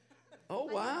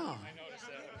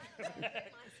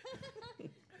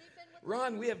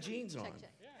Ron, we have jeans on.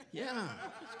 Check. Yeah,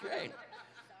 it's great.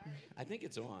 I think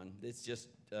it's on. It's just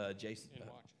Jason.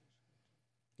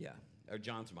 Yeah, or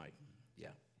John's mic. Yeah.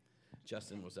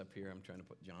 Justin was up here. I'm trying to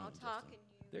put John I'll and talk Justin. and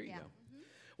you. There you yeah. go.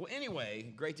 Well,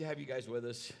 anyway, great to have you guys with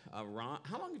us. Ron,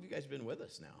 how long have you guys been with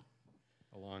us now?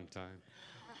 A long time.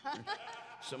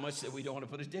 So much that we don't want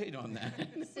to put a date on that.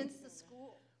 Since the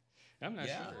school. I'm not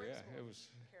Yeah. sure. Yeah, it was.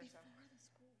 Before the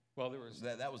school. Well, there was.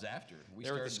 That was after. We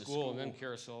There was started the school, and then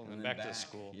carousel, and then back to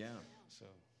school. Yeah. So.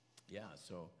 Yeah,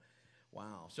 so,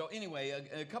 wow. So anyway,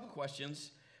 a couple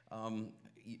questions.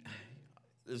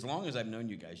 As long as I've known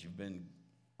you guys, you've been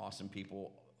awesome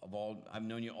people. I've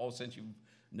known you all since you've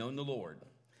known the Lord.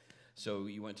 So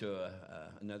you went to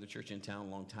another church in town a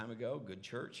long time ago, good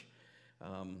church.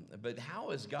 But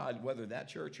how has God, whether that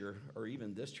church or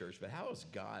even this church, but how has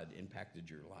God impacted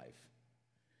your life?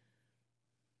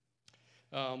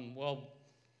 Well,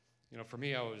 for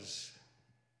me, I was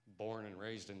born and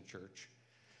raised in church.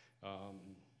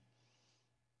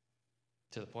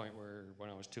 To the point where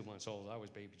when I was 2 months old, I was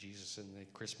baby Jesus in the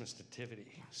Christmas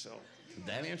nativity. So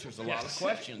that answers a lot of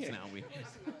questions now.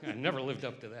 I never lived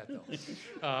up to that, though.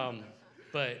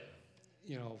 But,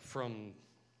 from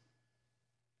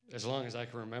as long as I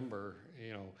can remember,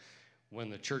 when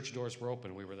the church doors were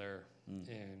open, we were there.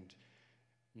 And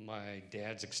my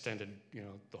dad's extended,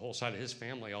 the whole side of his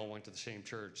family all went to the same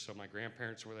church. So my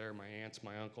grandparents were there, my aunts,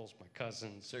 my uncles, my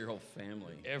cousins. So your whole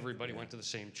family. Everybody went to the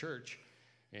same church.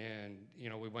 And,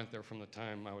 we went there from the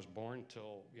time I was born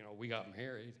till, we got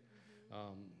married.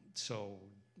 So,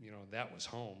 that was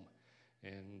home.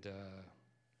 And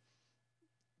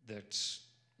that's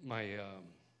my,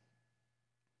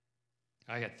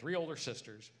 I had 3 older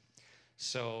sisters.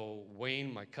 So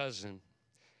Wayne, my cousin,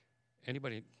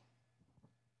 anybody?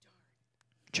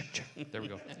 Check. There we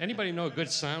go. Anybody know a good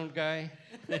sound guy?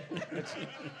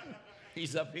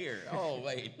 He's up here. Oh,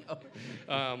 wait.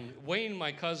 Wayne,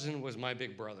 my cousin, was my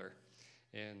big brother.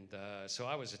 And so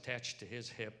I was attached to his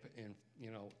hip. And,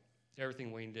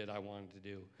 everything Wayne did, I wanted to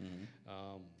do.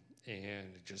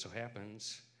 And it just so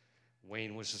happens,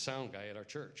 Wayne was the sound guy at our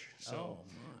church. So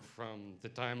from the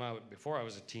time before I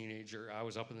was a teenager, I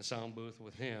was up in the sound booth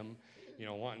with him,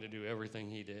 wanting to do everything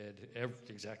he did,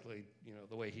 exactly,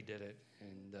 the way he did it.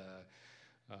 And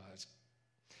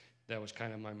that was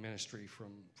kind of my ministry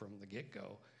from the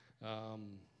get-go.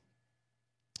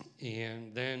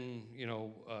 And then,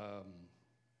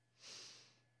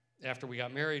 after we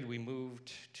got married, we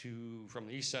moved from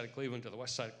the east side of Cleveland to the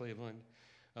west side of Cleveland,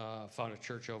 found a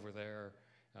church over there,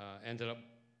 ended up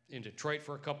in Detroit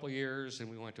for a couple of years, and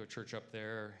we went to a church up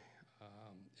there.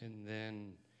 And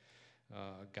then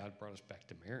God brought us back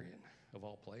to Marion, of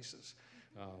all places.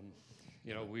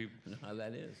 We know how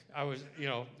that is. I was,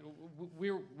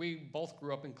 we both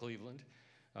grew up in Cleveland,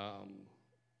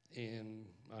 and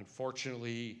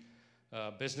unfortunately,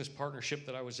 business partnership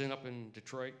that I was in up in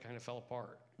Detroit kind of fell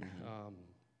apart,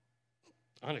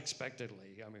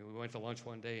 unexpectedly. I mean, we went to lunch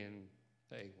one day, and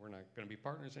hey, we're not going to be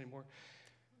partners anymore.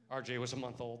 RJ was a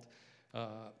month old,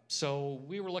 so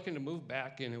we were looking to move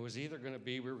back, and it was either going to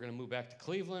be we were going to move back to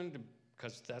Cleveland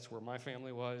because that's where my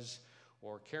family was,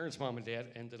 or Karen's mom and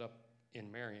dad ended up in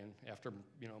Marion after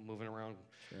moving around.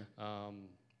 Sure.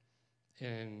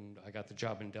 And I got the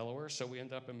job in Delaware, so we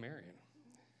ended up in Marion.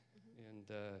 And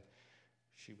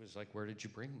she was like, "Where did you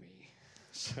bring me?"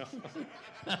 So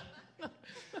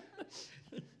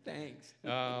thanks.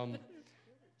 Yeah.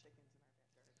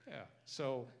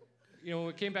 So when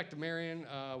we came back to Marion,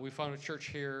 we found a church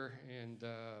here, and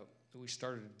we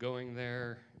started going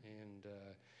there, and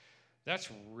that's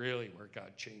really where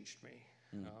God changed me.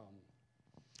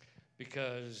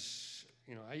 Because,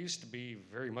 I used to be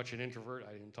very much an introvert.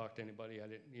 I didn't talk to anybody. I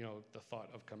didn't, the thought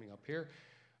of coming up here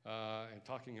and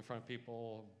talking in front of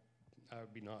people, I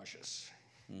would be nauseous,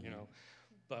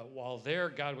 But while there,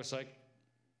 God was like,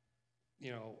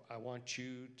 I want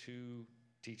you to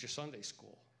teach a Sunday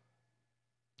school.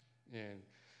 And,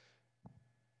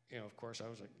 of course, I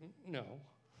was like, no.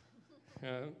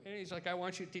 And he's like, I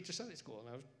want you to teach a Sunday school. And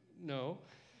I was, no.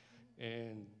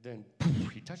 And then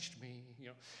he touched me,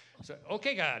 So,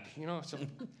 okay, God, So,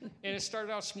 and it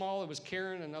started out small. It was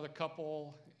Karen, another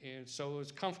couple, and so it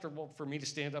was comfortable for me to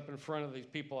stand up in front of these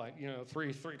people.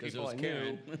 Three people I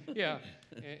knew, yeah,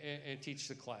 and teach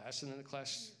the class. And then the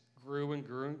class grew and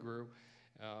grew and grew,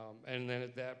 and then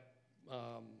at that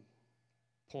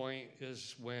point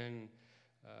is when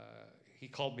he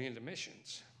called me into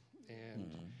missions,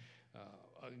 and.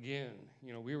 Again,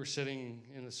 we were sitting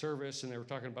in the service, and they were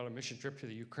talking about a mission trip to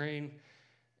the Ukraine,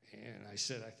 and I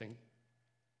said, I think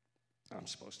I'm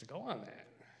supposed to go on that.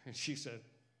 And she said,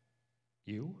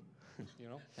 you? you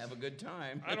know. Have a good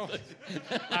time. I don't,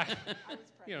 I was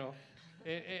you know,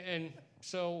 and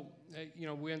so, you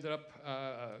know, we ended up,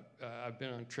 I've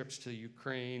been on trips to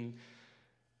Ukraine,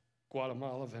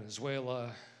 Guatemala,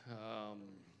 Venezuela,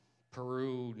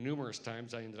 Peru numerous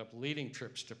times. I ended up leading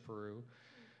trips to Peru.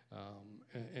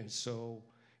 And so,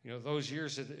 you know, those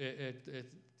years at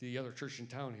the other church in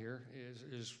town here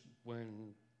is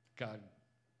when God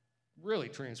really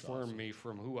transformed me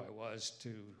from who I was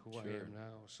to who I am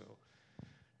now. So,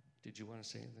 did you want to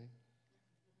say anything?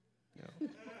 No.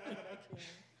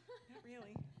 Not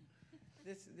really.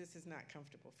 This is not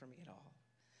comfortable for me at all.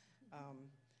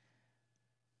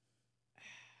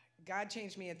 God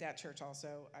changed me at that church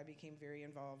also. I became very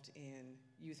involved in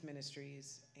youth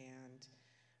ministries, and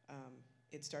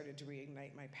it started to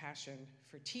reignite my passion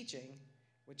for teaching,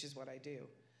 which is what I do,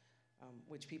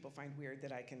 which people find weird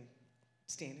that I can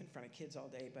stand in front of kids all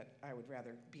day, but I would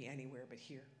rather be anywhere but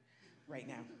here right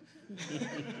now.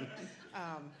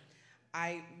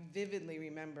 I vividly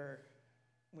remember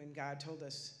when God told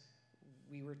us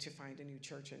we were to find a new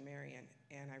church in Marion,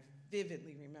 and I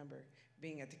vividly remember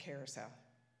being at the carousel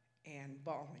and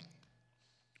bawling.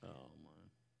 Oh, my.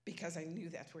 Because I knew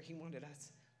that's where he wanted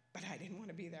us, but I didn't want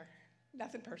to be there.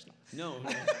 Nothing personal. No.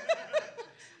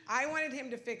 I wanted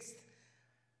him to fix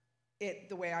it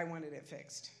the way I wanted it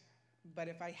fixed. But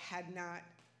if I had not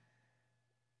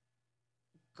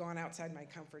gone outside my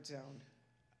comfort zone,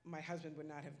 my husband would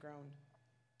not have grown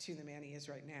to the man he is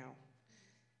right now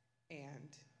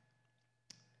and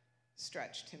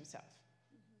stretched himself.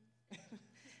 Mm-hmm.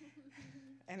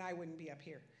 And I wouldn't be up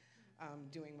here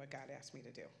doing what God asked me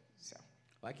to do. So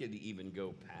I could even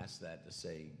go past that to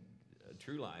say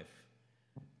True Life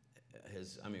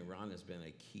Ron has been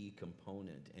a key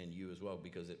component, and you as well,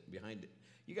 because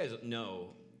you guys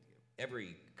know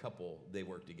every couple, they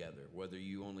work together, whether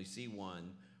you only see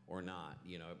one or not.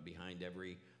 You know, behind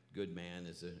every good man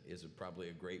is probably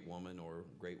a great woman, or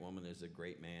great woman is a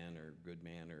great man, or good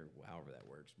man, or however that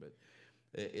works. But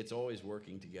it's always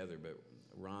working together. But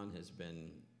Ron has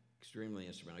been extremely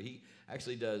instrumental. He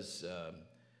actually has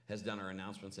done our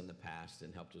announcements in the past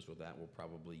and helped us with that. We'll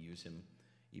probably use him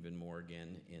even more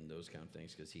again in those kind of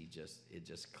things, because it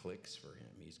just clicks for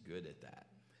him. He's good at that.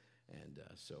 And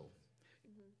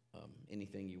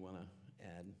anything you want to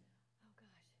add? Oh,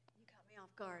 gosh, you caught me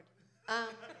off guard.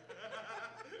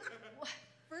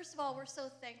 First of all, we're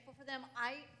so thankful for them.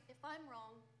 If I'm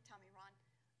wrong, tell me, Ron.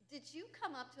 Did you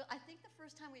come up to, I think the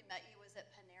first time we met you was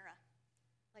at Panera.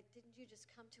 Like, didn't you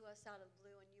just come to us out of the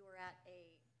blue, and you were at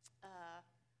a,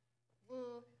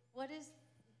 what is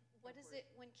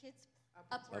it when kids,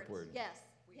 Upwards. Yes.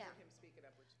 We yeah. heard him speak at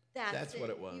Upwards. That's what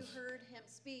it was. You heard him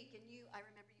speak, and I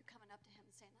remember you coming up to him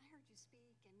and saying, I heard you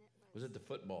speak, and it was. Was it the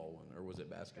football one, or was it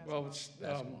basketball? Well, it's,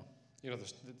 basketball. you know,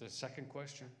 the second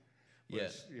question was,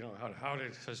 Yes. you know, how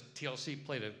has TLC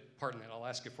played a part in that? I'll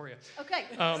ask it for you. Okay.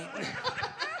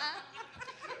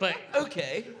 But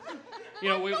Okay. you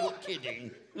know,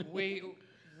 Kidding.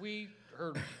 we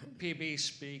heard PB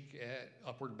speak at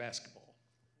Upward Basketball,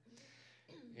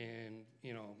 and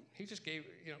you know, he just gave,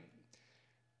 you know,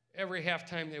 every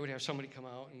halftime they would have somebody come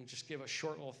out and just give a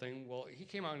short little thing. Well, he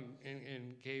came out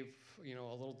and gave, you know,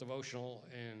 a little devotional,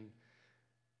 and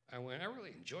I went, I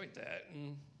really enjoyed that,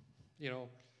 and you know,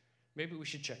 maybe we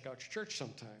should check out your church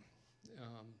sometime.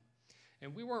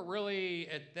 And we weren't really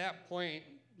at that point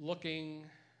looking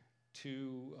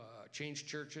to change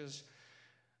churches,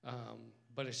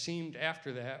 but it seemed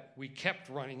after that we kept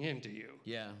running into you.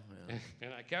 Yeah.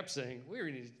 And I kept saying, we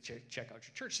really need to check out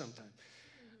your church sometime.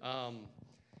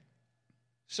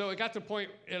 So it got to the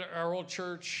point at our old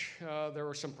church, there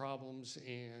were some problems,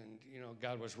 and you know,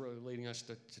 God was really leading us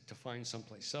to find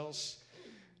someplace else.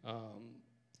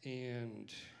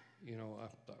 And you know,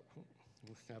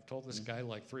 I've told this guy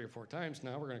like 3 or 4 times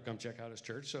now, we're going to come check out his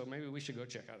church, so maybe we should go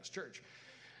check out his church.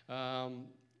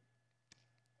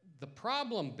 The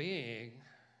problem being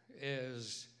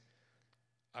is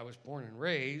I was born and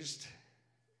raised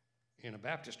in a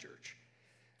Baptist church.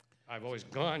 I've always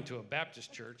gone to a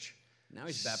Baptist church. Now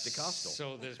he's Baptist-costal.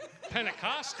 So this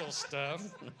Pentecostal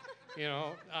stuff, you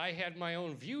know, I had my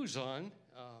own views on.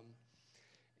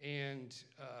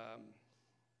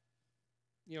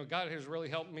 You know, God has really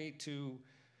helped me to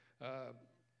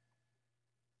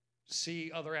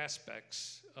see other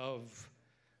aspects of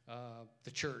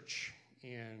the church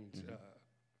and,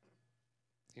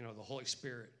 you know, the Holy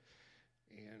Spirit.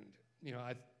 And, you know,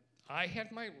 I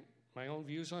had my own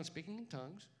views on speaking in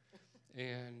tongues.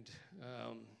 And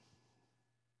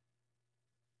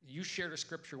you shared a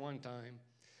scripture one time,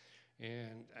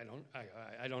 and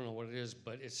I don't know what it is,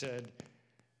 but it said,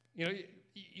 you know,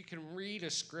 you can read a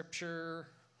scripture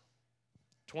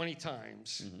 20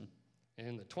 times,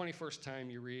 and the 21st time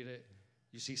you read it,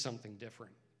 you see something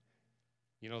different.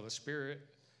 You know, the Spirit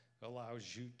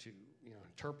allows you to,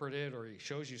 interpret it, or he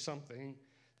shows you something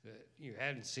that you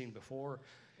hadn't seen before.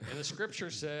 And the scripture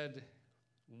said,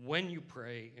 when you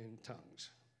pray in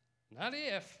tongues. Not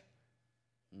if,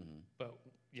 but,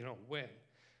 when.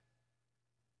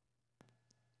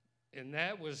 And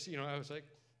that was, I was like,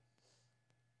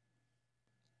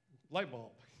 light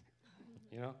bulb,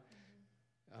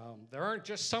 There aren't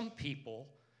just some people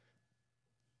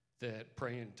that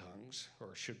pray in tongues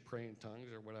or should pray in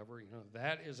tongues or whatever.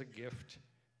 That is a gift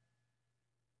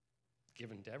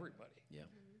given to everybody. Yeah.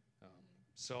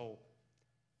 So,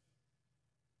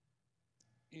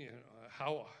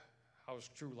 how's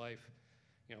True Life,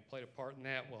 played a part in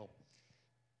that? Well,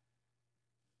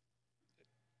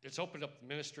 it's opened up the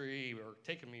ministry or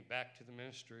taken me back to the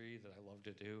ministry that I love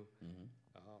to do,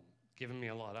 given me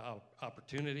a lot of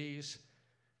opportunities.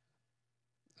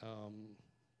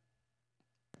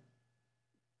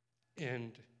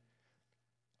 And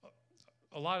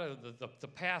a lot of the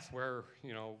path where,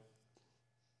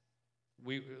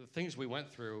 the things we went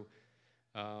through,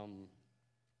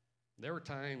 there were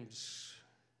times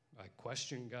I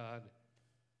questioned God,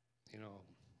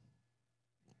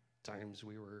 times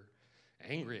we were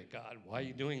angry at God. Why are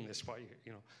you doing this? Why,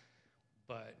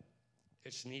 But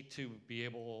it's neat to be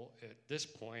able, at this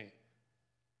point,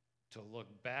 to look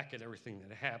back at everything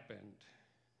that happened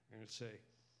and say,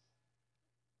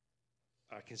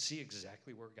 I can see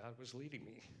exactly where God was leading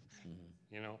me,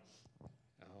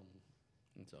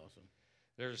 That's awesome.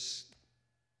 There's,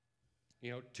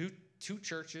 two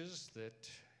churches that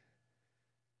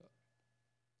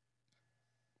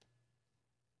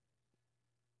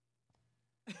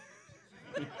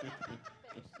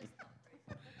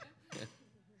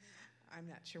I'm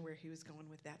not sure where he was going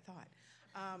with that thought.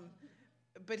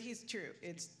 But he's true.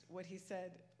 It's what he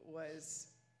said was,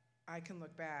 I can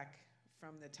look back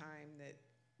from the time that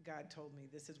God told me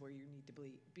this is where you need to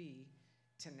be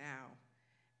to now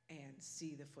and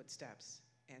see the footsteps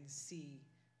and see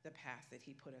the path that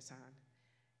he put us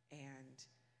on and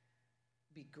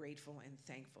be grateful and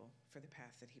thankful for the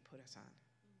path that he put us on.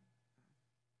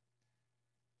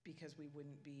 Because we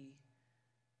wouldn't be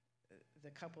the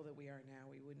couple that we are now.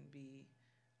 We wouldn't be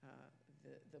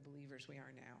the believers we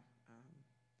are now.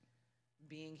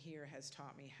 Being here has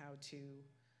taught me how to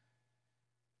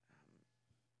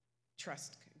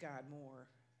trust God more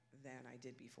than I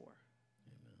did before.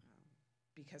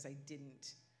 Because I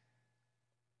didn't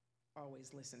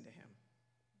always listen to him.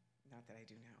 Not that I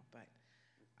do now, but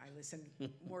I listen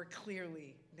more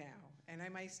clearly now. And I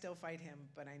might still fight him,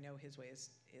 but I know his way is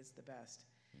the best.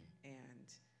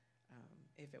 And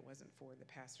if it wasn't for the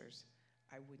pastors,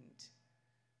 I wouldn't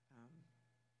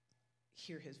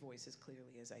hear his voice as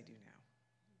clearly as I do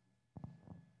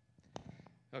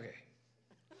now. Okay.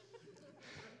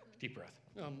 Deep breath.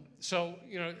 So,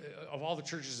 of all the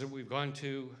churches that we've gone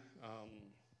to,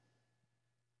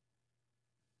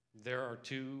 there are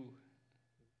two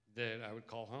that I would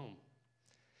call home.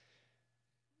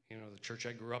 The church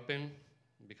I grew up in,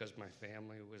 because my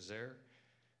family was there,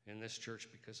 and this church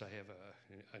because I have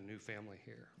a new family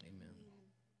here. Amen.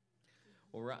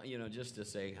 Well, just to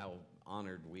say how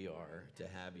honored we are to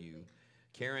have you.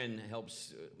 Karen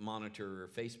helps monitor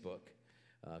Facebook.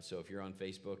 So if you're on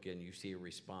Facebook and you see a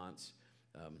response,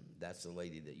 that's the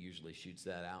lady that usually shoots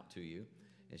that out to you.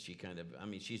 And she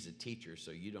she's a teacher,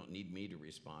 so you don't need me to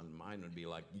respond. Mine would be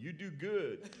like, you do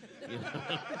good.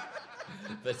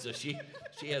 But so she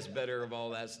has better of all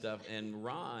that stuff. And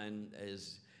Ron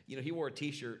is, he wore a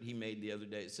T-shirt he made the other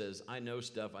day. It says, I know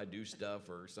stuff, I do stuff,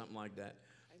 or something like that.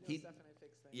 I know stuff and I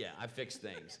fix things. Yeah, I fix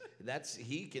things.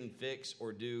 He can fix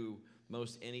or do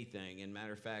most anything. And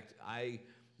matter of fact, I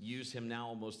use him now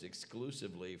almost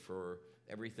exclusively for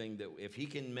everything that, if he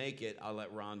can make it, I'll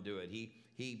let Ron do it.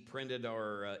 He printed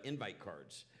our invite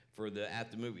cards for the At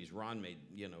the Movies. Ron made,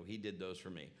 he did those for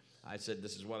me. I said,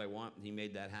 this is what I want. He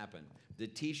made that happen. The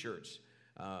T-shirts,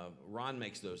 Ron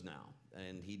makes those now,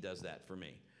 and he does that for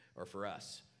me, or for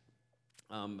us.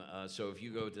 So if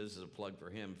you go to, this is a plug for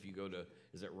him, if you go to,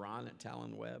 is it Ron at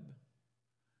Talon Web?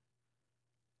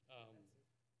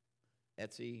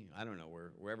 Etsy? I don't know,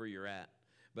 wherever you're at.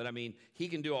 But he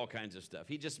can do all kinds of stuff.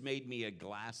 He just made me a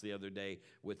glass the other day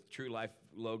with True Life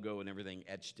logo and everything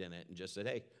etched in it, and just said,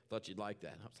 "Hey, thought you'd like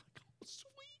that." And I was like, "Oh,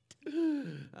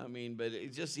 sweet." But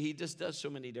he just does so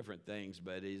many different things.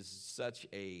 But is such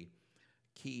a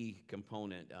key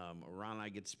component. Ron and I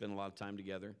get to spend a lot of time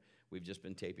together. We've just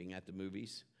been taping At the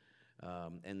Movies,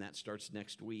 and that starts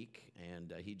next week.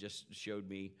 And he just showed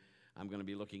me I'm going to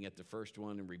be looking at the first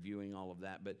one and reviewing all of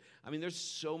that. But, I mean, there's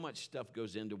so much stuff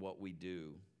goes into what we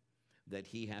do that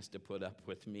he has to put up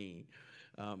with me.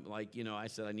 Like, you know, I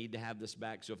said, I need to have this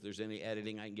back, so if there's any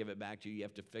editing, I can give it back to you. You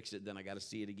have to fix it, then I got to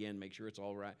see it again, make sure it's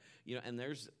all right. You know, and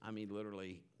there's, I mean,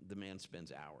 literally, the man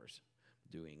spends hours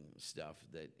doing stuff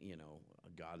that, you know,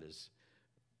 God is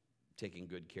taking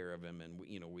good care of him, and,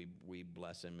 you know, we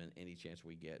bless him in any chance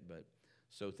we get. But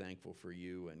so thankful for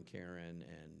you and Karen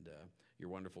and your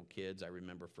wonderful kids. I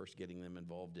remember first getting them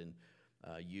involved in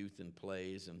youth and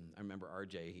plays, and I remember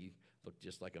RJ, he looked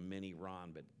just like a mini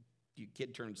Ron, but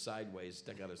kid turned sideways,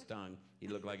 stuck out his tongue. He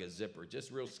looked like a zipper,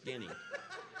 just real skinny.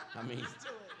 I mean,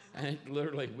 and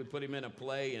literally, we put him in a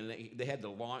play, and they had to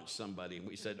launch somebody. And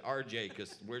we said, RJ,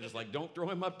 because we're just like, don't throw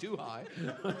him up too high,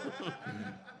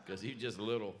 because he's just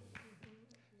little.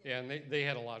 Yeah, and they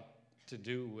had a lot to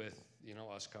do with, you know,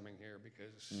 us coming here,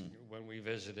 because when we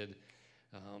visited,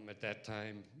 at that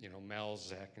time, you know, Mel,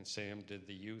 Zach, and Sam did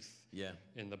the youth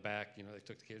in the back. You know, they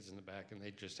took the kids in the back, and they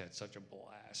just had such a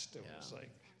blast. It was like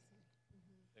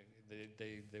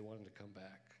they wanted to come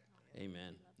back.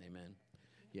 Amen. Amen.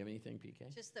 You have anything,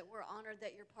 PK? Just that we're honored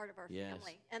that you're part of our Yes.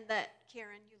 family, and that,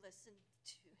 Karen, you listen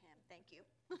to him. Thank you.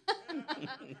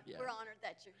 Yeah. We're honored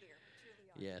that you're here. We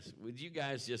truly are. Yes. Would you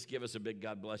guys just give us a big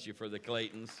God bless you for the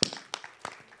Claytons?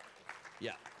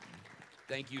 Yeah.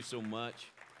 Thank you so much.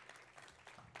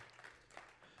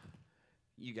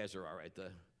 You guys are all right.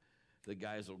 The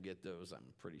guys will get those, I'm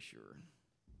pretty sure.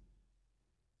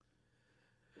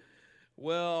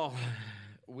 Well,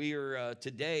 we are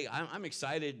today. I'm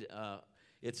excited.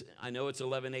 I know it's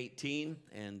 11:18,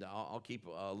 and I'll keep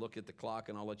a look at the clock,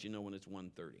 and I'll let you know when it's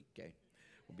 1:30. Okay,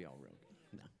 we'll be all real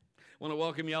good. No. Want to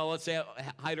welcome y'all. Let's say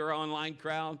hi to our online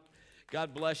crowd.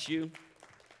 God bless you.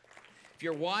 If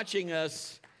you're watching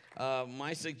us,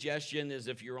 my suggestion is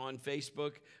if you're on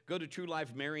Facebook, go to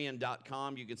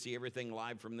truelifemarion.com. You can see everything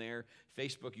live from there.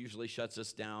 Facebook usually shuts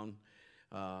us down,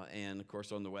 and of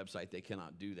course on the website they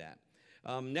cannot do that.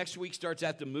 Next week starts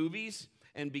at the movies.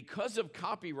 And because of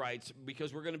copyrights,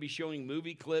 because we're going to be showing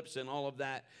movie clips and all of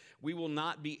that, we will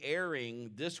not be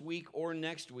airing this week or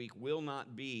next week, will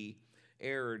not be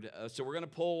aired. So we're going to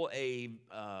pull a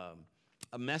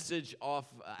message off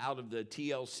out of the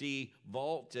TLC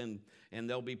vault, and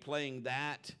they'll be playing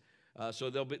that. So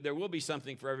there will be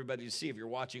something for everybody to see. If you're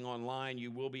watching online,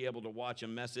 you will be able to watch a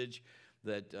message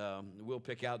that we'll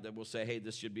pick out that will say, hey,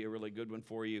 this should be a really good one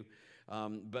for you.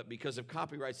 But because of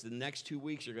copyrights, the next 2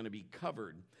 weeks are going to be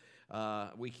covered.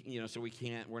 So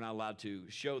we're not allowed to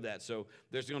show that. So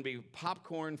there's going to be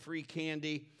popcorn, free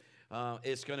candy.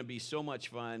 It's going to be so much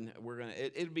fun.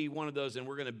 It'll be one of those, and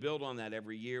we're going to build on that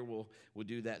every year. We'll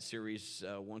do that series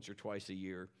once or twice a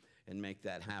year and make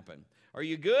that happen. Are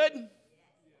you good? Yes.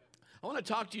 I want to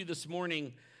talk to you this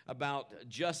morning about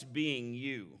just being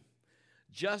you.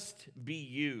 Just be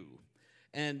you.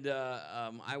 And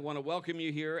I want to welcome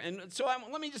you here. And so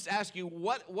let me just ask you,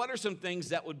 what are some things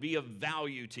that would be of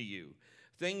value to you?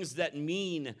 Things that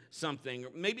mean something.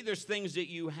 Maybe there's things that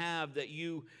you have that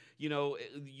you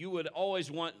would always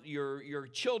want your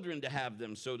children to have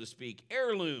them, so to speak.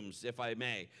 Heirlooms, if I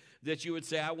may, that you would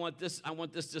say, I want this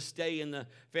to stay in the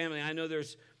family. I know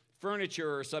there's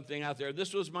furniture or something out there.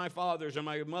 This was my father's or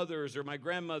my mother's or my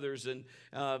grandmother's, and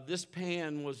this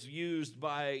pan was used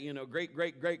by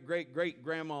great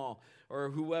grandma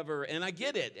or whoever. And I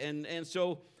get it, and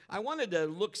so I wanted to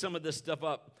look some of this stuff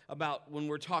up about when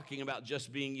we're talking about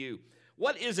just being you.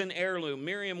 What is an heirloom?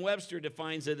 Merriam-Webster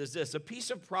defines it as this: a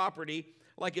piece of property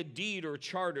like a deed or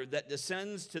charter that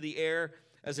descends to the heir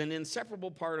as an inseparable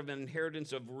part of an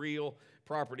inheritance of real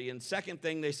property. And second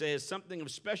thing they say is something of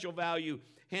special value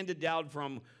handed down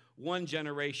from one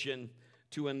generation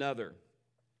to another.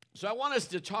 So I want us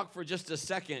to talk for just a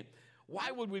second.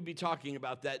 Why would we be talking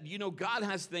about that? You know, God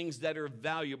has things that are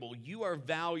valuable. You are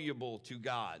valuable to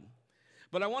God.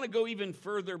 But I want to go even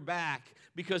further back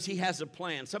because he has a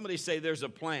plan. Somebody say there's a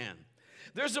plan.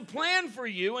 There's a plan for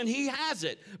you, and he has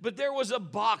it. But there was a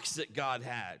box that God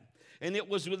had. And it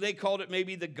was, they called it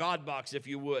maybe the God box, if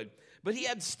you would. But he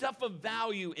had stuff of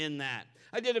value in that.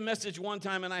 I did a message one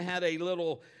time, and I had a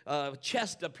little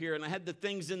chest up here, and I had the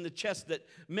things in the chest that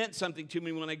meant something to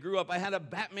me when I grew up. I had a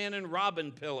Batman and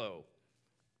Robin pillow.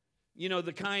 You know,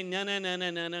 the kind,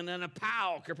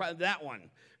 pow, that one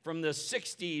from the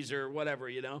 60s or whatever,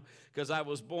 because I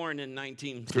was born in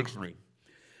 1960.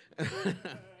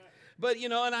 But,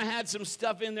 and I had some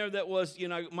stuff in there that was,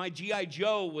 my G.I.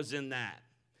 Joe was in that.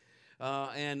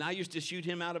 And I used to shoot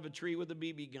him out of a tree with a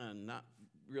BB gun. Not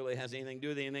really has anything to do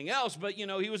with anything else, but, you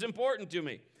know, he was important to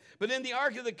me. But in the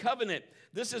Ark of the Covenant,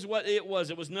 this is what it was.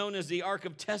 It was known as the Ark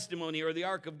of Testimony or the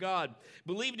Ark of God,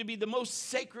 believed to be the most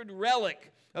sacred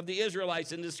relic of the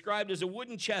Israelites and described as a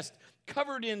wooden chest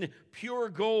covered in pure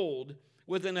gold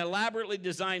with an elaborately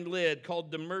designed lid called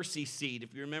the mercy seat.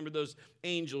 If you remember those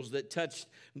angels that touched,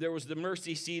 there was the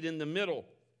mercy seat in the middle,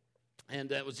 and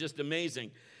that was just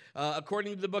amazing.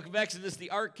 According to the book of Exodus,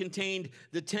 the Ark contained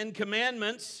the 10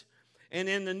 Commandments. And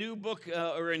in the new book,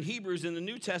 or in Hebrews in the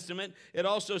New Testament, it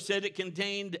also said it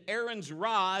contained Aaron's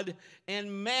rod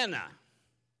and manna.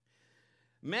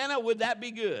 Manna, would that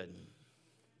be good?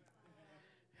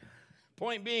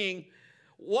 Point being,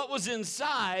 what was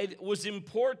inside was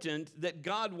important that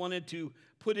God wanted to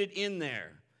put it in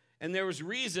there. And there was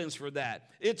reasons for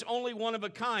that. It's only one of a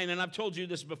kind, and I've told you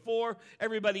this before.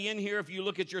 Everybody in here, if you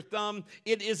look at your thumb,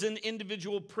 it is an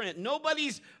individual print.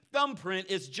 Nobody's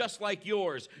thumbprint is just like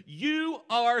yours. You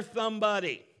are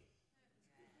somebody.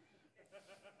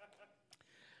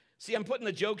 See, I'm putting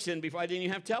the jokes in before I didn't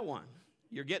even have to tell one.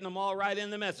 You're getting them all right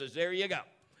in the message. There you go.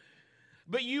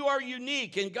 But you are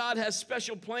unique, and God has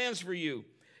special plans for you.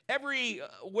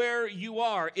 Everywhere you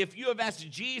are, if you have asked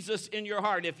Jesus in your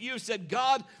heart, if you said,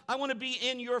 God, I want to be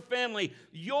in your family,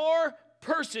 your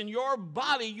person, your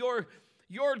body,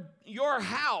 your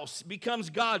house becomes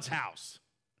God's house.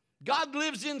 God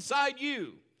lives inside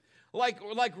you. Like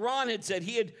Ron had said,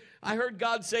 I heard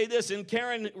God say this, and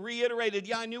Karen reiterated,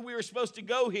 yeah, I knew we were supposed to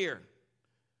go here.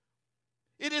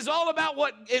 It is all about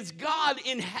what is God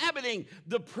inhabiting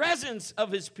the presence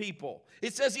of his people.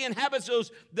 It says he inhabits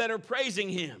those that are praising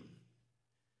him.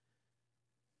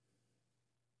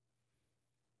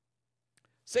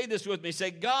 Say this with me. Say,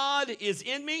 God is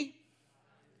in me.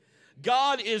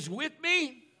 God is with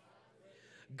me.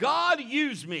 God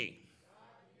used me.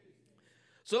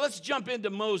 So let's jump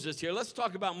into Moses here. Let's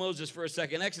talk about Moses for a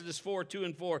second. Exodus 4, 2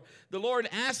 and 4. The Lord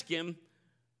asked him,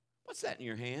 what's that in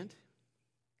your hand?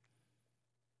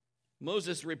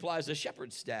 Moses replies, a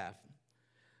shepherd's staff.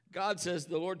 God says,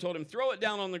 the Lord told him, throw it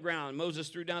down on the ground. Moses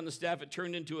threw down the staff. It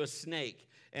turned into a snake.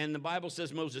 And the Bible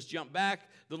says Moses jumped back.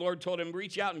 The Lord told him,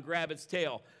 reach out and grab its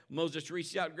tail. Moses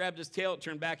reached out and grabbed its tail. It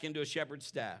turned back into a shepherd's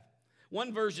staff.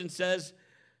 One version says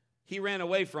he ran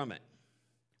away from it.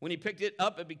 When he picked it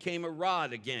up, it became a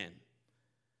rod again.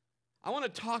 I want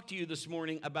to talk to you this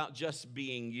morning about just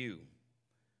being you.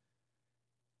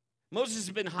 Moses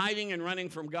has been hiding and running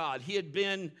from God. He had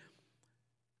been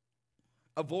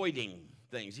avoiding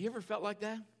things. You ever felt like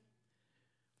that?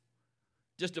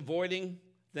 Just avoiding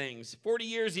things. 40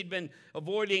 years he'd been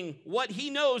avoiding what he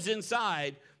knows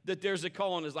inside that there's a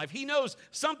call on his life. He knows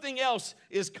something else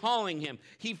is calling him.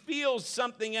 He feels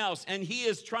something else, and he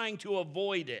is trying to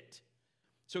avoid it.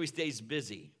 So he stays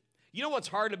busy. You know what's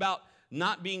hard about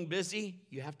not being busy?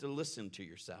 You have to listen to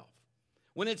yourself.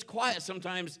 When it's quiet,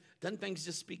 sometimes, doesn't things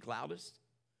just speak loudest?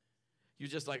 You're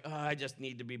just like, oh, I just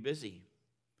need to be busy.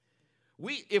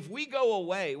 If we go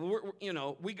away,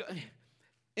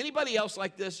 anybody else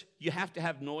like this? You have to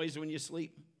have noise when you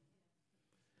sleep.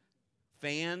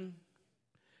 Fan.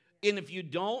 And if you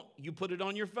don't, you put it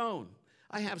on your phone.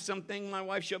 I have something my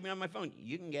wife showed me on my phone.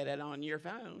 You can get it on your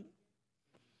phone.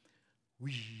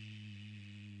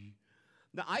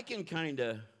 Now, I can kind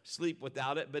of sleep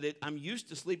without it, but I'm used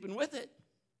to sleeping with it.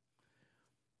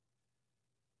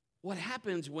 What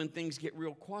happens when things get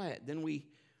real quiet?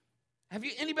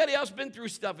 Anybody else been through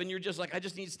stuff and you're just like, I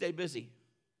just need to stay busy?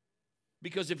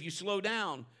 Because if you slow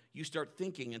down, you start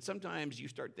thinking, and sometimes you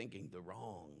start thinking the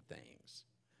wrong things.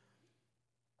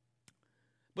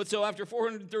 But so after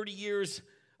 430 years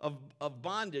of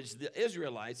bondage, the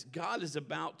Israelites, God is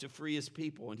about to free his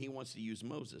people, and he wants to use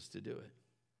Moses to do it.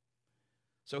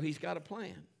 So he's got a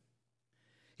plan.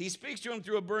 He speaks to him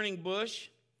through a burning bush,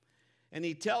 and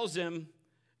he tells him,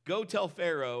 go tell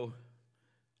Pharaoh,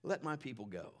 let my people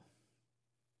go.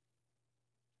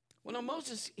 Well, now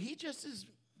Moses, he just is,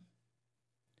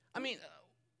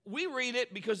 we read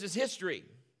it because it's history.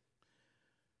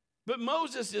 But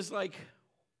Moses is like,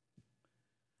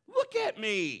 look at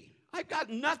me. I've got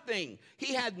nothing.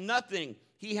 He had nothing.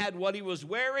 He had what he was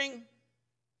wearing.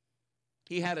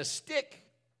 He had a stick,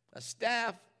 a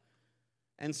staff,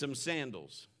 and some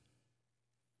sandals.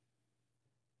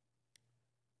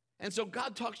 And so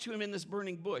God talks to him in this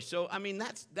burning bush. So,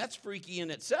 that's freaky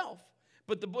in itself.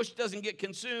 But the bush doesn't get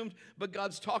consumed, but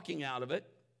God's talking out of it.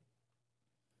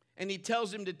 And he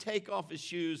tells him to take off his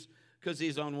shoes because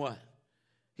he's on what?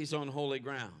 He's on holy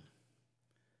ground.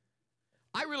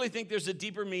 I really think there's a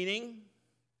deeper meaning.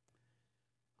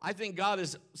 I think God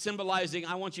is symbolizing,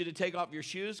 I want you to take off your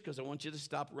shoes because I want you to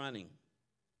stop running.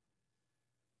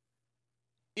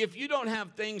 If you don't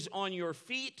have things on your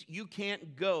feet, you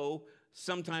can't go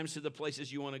sometimes to the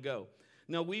places you want to go.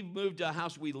 Now, we've moved to a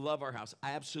house. We love our house.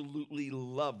 I absolutely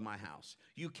love my house.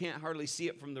 You can't hardly see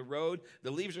it from the road.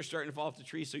 The leaves are starting to fall off the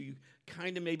tree, so you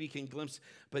kind of maybe can glimpse,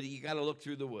 but you got to look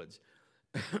through the woods.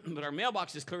 But our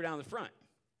mailbox is clear down the front.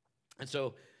 And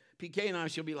so PK and I,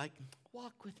 she'll be like,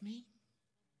 walk with me.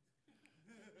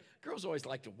 Girls always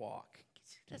like to walk.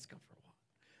 Let's go for a walk.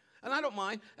 And I don't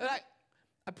mind. And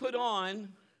I put on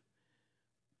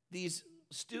these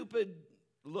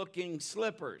stupid-looking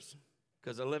slippers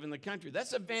because I live in the country.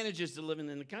 That's advantages to living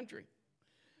in the country.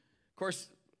 Of course,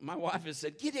 my wife has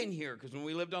said, get in here, because when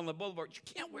we lived on the boulevard, you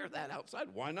can't wear that outside.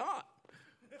 Why not?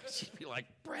 She'd be like,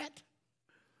 Brett.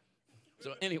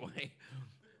 So anyway,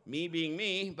 me being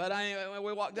me, but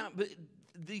we walked down. But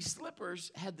these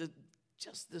slippers had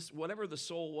just this, whatever the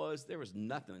sole was, there was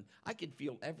nothing. I could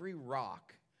feel every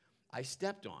rock I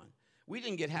stepped on. We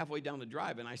didn't get halfway down the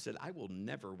drive, and I said, I will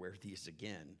never wear these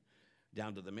again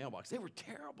down to the mailbox. They were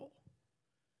terrible.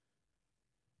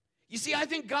 You see, I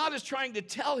think God is trying to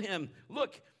tell him,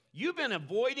 look, you've been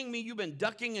avoiding me. You've been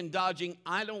ducking and dodging.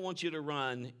 I don't want you to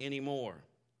run anymore.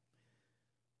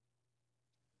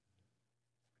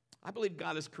 I believe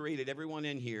God has created everyone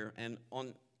in here and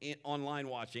online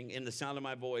watching, in the sound of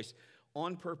my voice,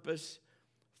 on purpose,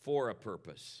 for a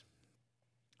purpose.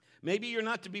 Maybe you're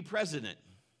not to be president.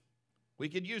 We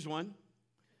could use one.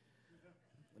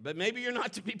 But maybe you're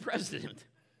not to be president.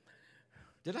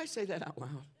 Did I say that out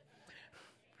loud?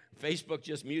 Facebook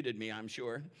just muted me, I'm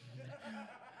sure.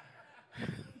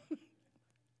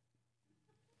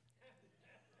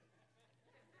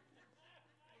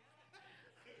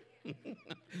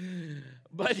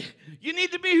 But you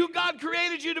need to be who God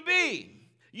created you to be.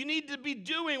 You need to be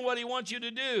doing what he wants you to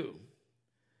do.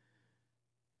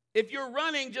 If you're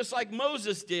running just like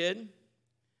Moses did,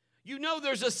 you know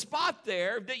there's a spot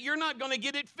there that you're not going to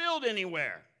get it filled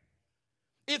anywhere.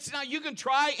 It's not, you can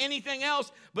try anything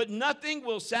else, but nothing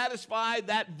will satisfy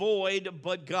that void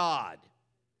but God.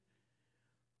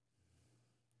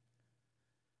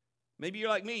 Maybe you're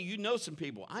like me, you know some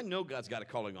people. I know God's got a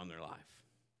calling on their life.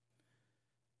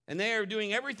 And they are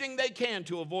doing everything they can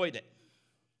to avoid it.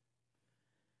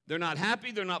 They're not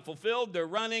happy, they're not fulfilled, they're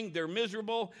running, they're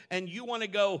miserable, and you want to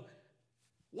go,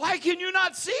 why can you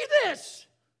not see this?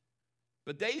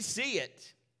 But they see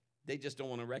it, they just don't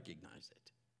want to recognize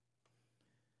it.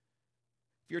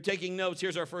 If you're taking notes,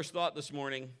 here's our first thought this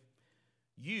morning.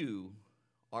 You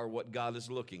are what God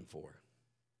is looking for.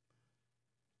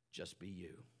 Just be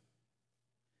you.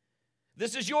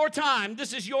 This is your time,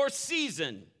 this is your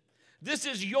season, this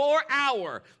is your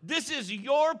hour, this is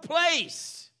your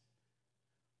place.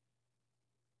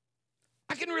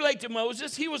 I can relate to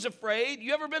Moses. He was afraid.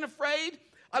 You ever been afraid?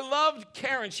 I loved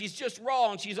Karen. She's just raw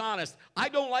and she's honest. I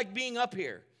don't like being up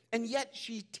here. And yet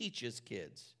she teaches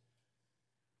kids.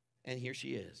 And here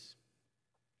she is.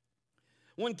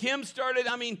 When Kim started,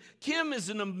 Kim is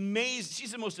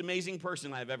she's the most amazing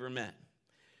person I've ever met.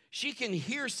 She can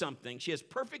hear something. She has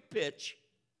perfect pitch.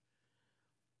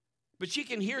 But she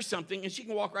can hear something and she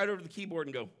can walk right over to the keyboard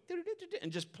and go,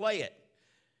 and just play it.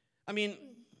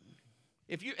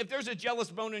 If there's a jealous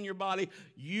bone in your body,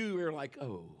 you are like,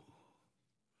 oh.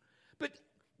 But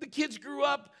the kids grew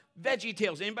up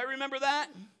VeggieTales. Anybody remember that?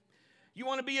 You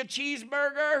want to be a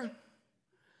cheeseburger?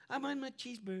 I'm on my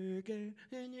cheeseburger.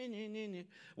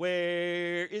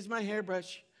 Where is my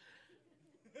hairbrush?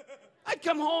 I'd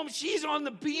come home, she's on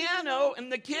the piano,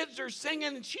 and the kids are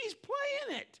singing, and she's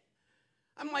playing it.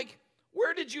 I'm like,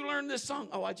 where did you learn this song?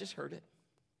 Oh, I just heard it.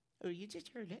 Oh, you just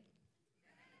heard it?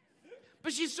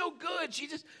 But she's so good. She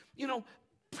just,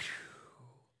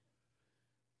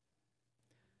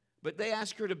 But they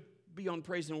asked her to be on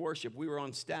praise and worship. We were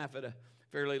on staff at a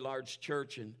fairly large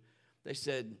church, and they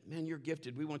said, man, you're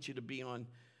gifted. We want you to be on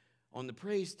the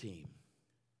praise team.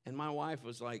 And my wife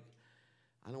was like,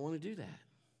 I don't want to do that.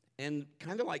 And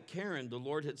kind of like Karen, the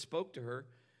Lord had spoke to her,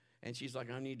 and she's like,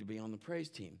 I need to be on the praise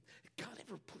team. God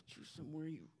ever put you somewhere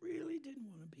you really didn't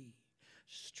want to be?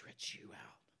 Stretch you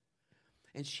out.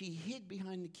 And she hid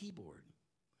behind the keyboard.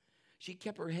 She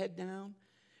kept her head down.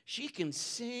 She can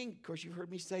sing. Of course, you've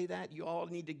heard me say that. You all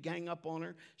need to gang up on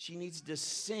her. She needs to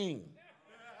sing.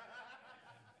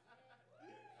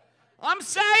 I'm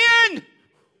saying,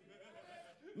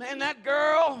 man, that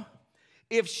girl,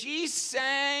 if she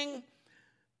sang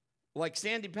like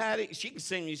Sandy Patty, she can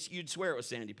sing, you'd swear it was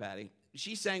Sandy Patty.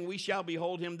 She sang, We Shall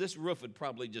Behold Him, this roof would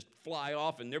probably just fly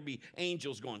off and there'd be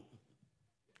angels going.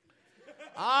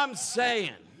 I'm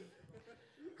saying,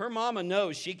 her mama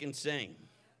knows she can sing.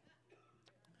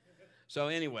 So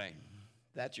anyway,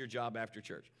 that's your job after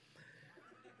church.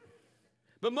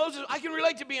 But Moses, I can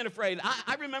relate to being afraid.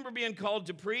 I remember being called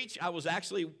to preach. I was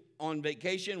actually on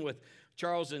vacation with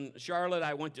Charles and Charlotte.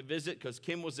 I went to visit because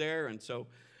Kim was there. And so,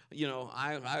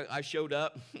 I showed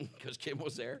up because Kim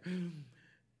was there.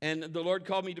 And the Lord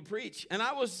called me to preach. And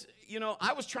I was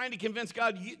trying to convince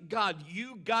God,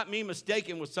 you got me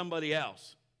mistaken with somebody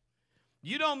else.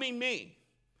 You don't mean me.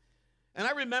 And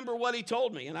I remember what he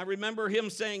told me. And I remember him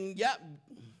saying, yep,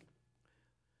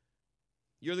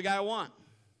 you're the guy I want.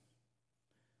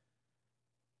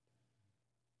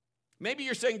 Maybe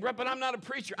you're saying, Brett, but I'm not a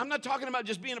preacher. I'm not talking about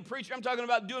just being a preacher. I'm talking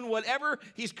about doing whatever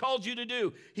he's called you to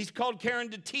do. He's called Karen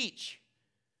to teach.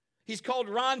 He's called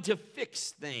Ron to fix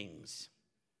things.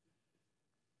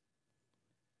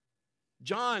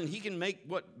 John, he can make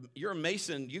you're a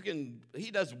mason.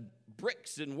 He does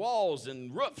bricks and walls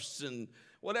and roofs and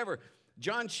whatever.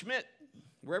 John Schmidt,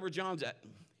 wherever John's at,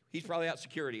 he's probably out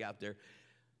security out there.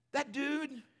 That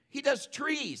dude, he does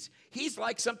trees. He's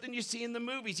like something you see in the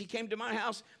movies. He came to my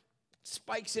house,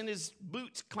 spikes in his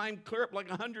boots, climbed clear up like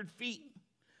 100 feet,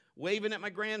 waving at my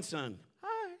grandson.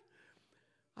 Hi.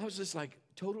 I was just like,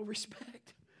 total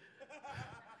respect.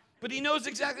 But he knows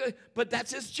exactly, but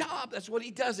that's his job. That's what he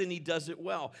does, and he does it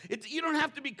well. You don't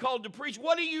have to be called to preach.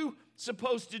 What are you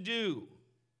supposed to do?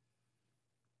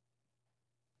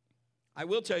 I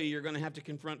will tell you, you're going to have to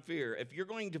confront fear. If you're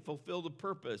going to fulfill the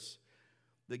purpose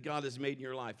that God has made in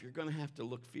your life, you're going to have to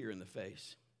look fear in the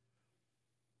face.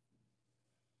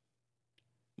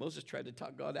 Moses tried to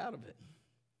talk God out of it.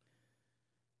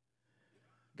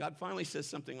 God finally says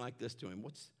something like this to him.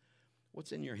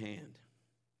 What's in your hand?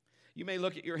 You may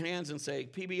look at your hands and say,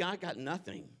 PB, I got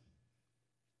nothing.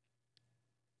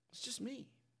 It's just me.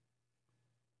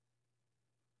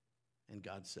 And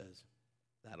God says,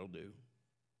 that'll do.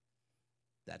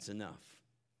 That's enough.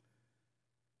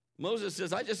 Moses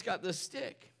says, I just got this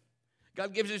stick.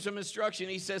 God gives you some instruction.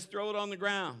 He says, throw it on the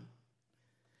ground.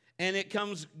 And it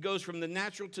goes from the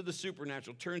natural to the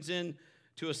supernatural, turns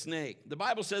into a snake. The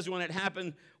Bible says when it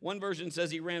happened, one version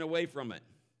says he ran away from it.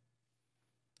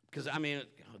 Because,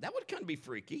 that would kind of be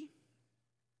freaky.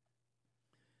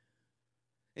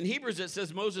 In Hebrews, it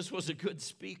says Moses was a good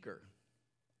speaker.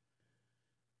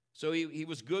 So he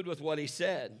was good with what he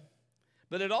said.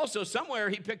 But it also, somewhere,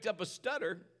 he picked up a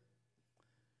stutter.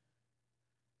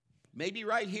 Maybe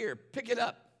right here. Pick it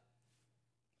up.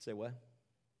 Say what?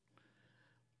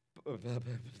 I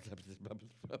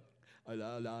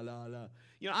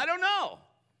don't know.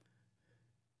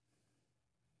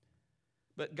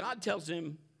 But God tells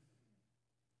him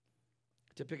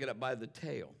to pick it up by the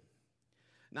tail.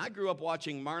 Now, I grew up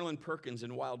watching Marlon Perkins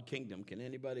in Wild Kingdom. Can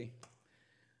anybody?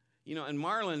 And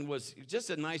Marlon was just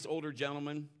a nice older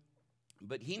gentleman,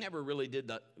 but he never really did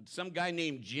that. Some guy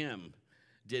named Jim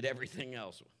did everything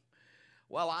else.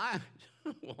 Well, I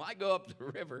go up the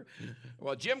river.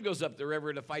 Well, Jim goes up the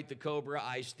river to fight the cobra.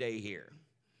 I stay here.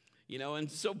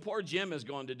 And so poor Jim is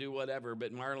going to do whatever,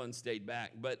 but Marlon stayed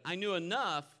back. But I knew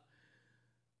enough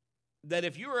that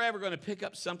if you were ever going to pick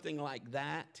up something like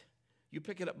that, you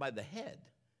pick it up by the head,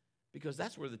 because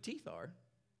that's where the teeth are.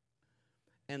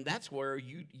 And that's where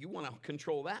you want to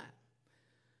control that.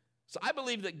 So I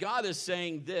believe that God is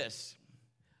saying this.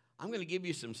 I'm going to give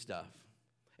you some stuff.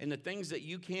 And the things that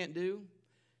you can't do,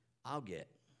 I'll get.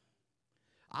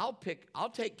 I'll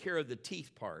take care of the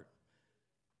teeth part.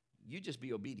 You just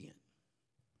be obedient.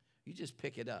 You just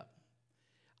pick it up.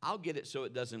 I'll get it so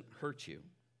it doesn't hurt you.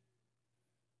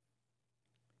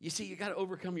 You see, you got to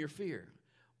overcome your fear.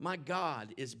 My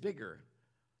God is bigger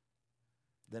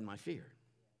than my fear.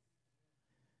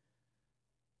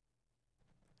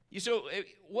 So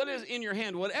what is in your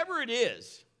hand? Whatever it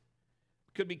is,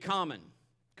 could be common,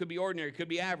 could be ordinary, could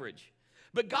be average.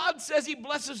 But God says he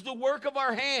blesses the work of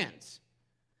our hands.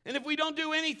 And if we don't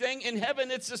do anything, in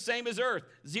heaven it's the same as earth.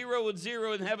 0 with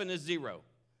 0 in heaven is 0.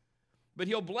 But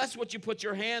he'll bless what you put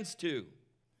your hands to.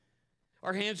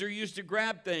 Our hands are used to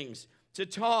grab things, to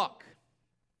talk.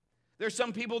 There's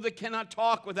some people that cannot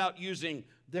talk without using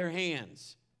their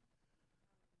hands.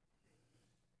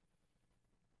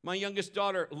 My youngest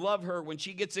daughter, love her. When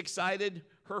she gets excited,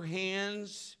 her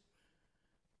hands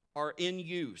are in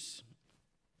use.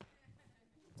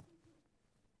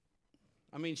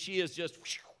 She is just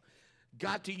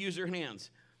got to use her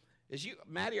hands.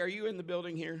 Maddie, are you in the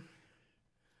building here?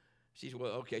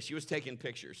 Okay. She was taking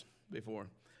pictures before.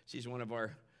 She's one of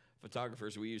our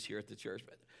photographers we use here at the church.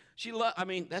 But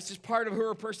that's just part of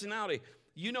her personality.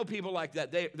 You know people like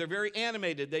that. They're very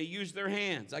animated. They use their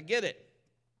hands. I get it.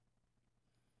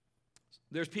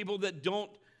 There's people that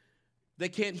they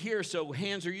can't hear, so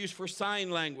hands are used for sign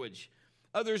language.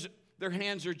 Others, their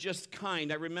hands are just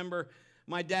kind. I remember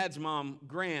my dad's mom,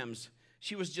 Grams.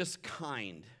 she was just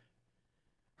kind.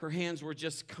 Her hands were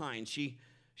just kind. She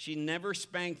never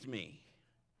spanked me.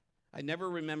 I never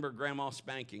remember Grandma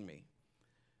spanking me.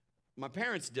 My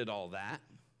parents did all that.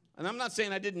 And I'm not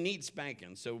saying I didn't need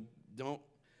spanking, so don't.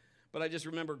 But I just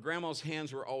remember Grandma's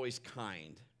hands were always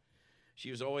kind. She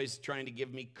was always trying to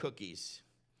give me cookies.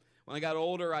 When I got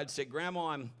older, I'd say,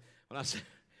 Grandma, when I was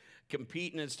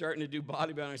competing and starting to do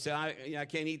bodybuilding, I'd say, I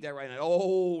can't eat that right now.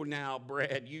 Oh, now,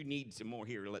 Brad, you need some more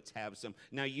here. Let's have some.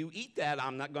 Now, you eat that.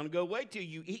 I'm not going to go wait till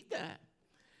you eat that.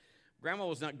 Grandma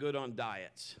was not good on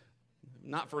diets.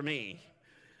 Not for me.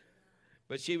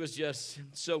 But she was just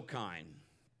so kind.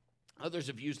 Others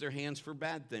have used their hands for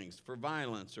bad things, for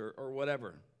violence or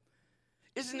whatever.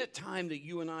 Isn't it time that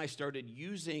you and I started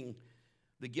using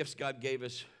the gifts God gave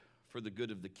us for the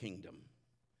good of the kingdom,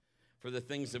 for the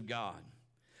things of God?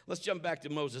 Let's jump back to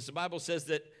Moses. The Bible says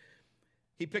that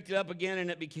he picked it up again,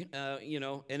 and it became,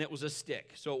 and it was a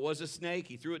stick. So it was a snake.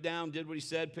 He threw it down, did what he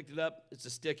said, picked it up. It's a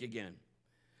stick again.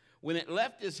 When it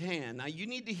left his hand, now you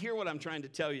need to hear what I'm trying to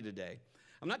tell you today.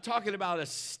 I'm not talking about a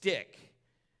stick.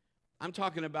 I'm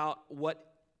talking about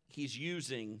what he's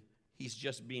using. He's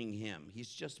just being him. He's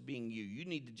just being you. You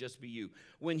need to just be you.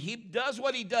 When he does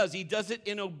what he does it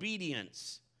in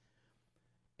obedience.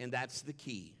 And that's the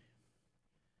key.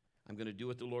 I'm going to do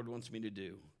what the Lord wants me to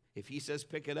do. If he says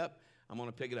pick it up, I'm going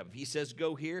to pick it up. If he says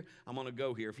go here, I'm going to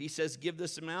go here. If he says give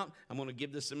this amount, I'm going to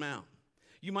give this amount.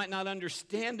 You might not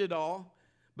understand it all,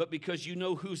 but because you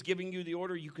know who's giving you the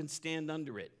order, you can stand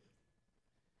under it.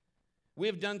 We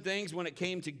have done things when it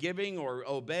came to giving or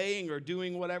obeying or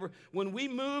doing whatever. When we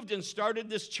moved and started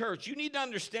this church, you need to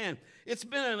understand, it's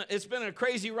been a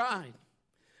crazy ride.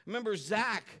 Remember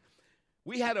Zach,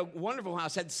 we had a wonderful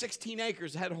house, had 16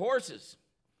 acres, had horses.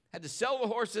 Had to sell the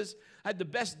horses, had the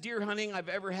best deer hunting I've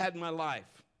ever had in my life.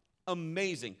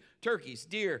 Amazing. Turkeys,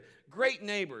 deer, great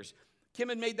neighbors. Kim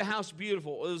had made the house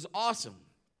beautiful. It was awesome.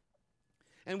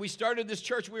 And we started this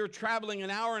church. We were traveling an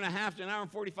hour and a half to an hour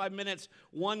and 45 minutes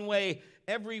one way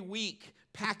every week,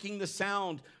 packing the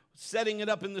sound, setting it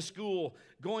up in the school,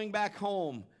 going back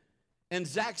home. And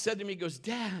Zach said to me, he goes,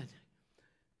 Dad,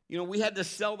 we had to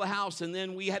sell the house, and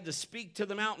then we had to speak to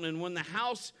the mountain. And when the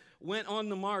house went on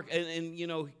the mark,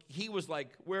 and he was like,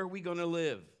 where are we going to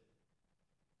live?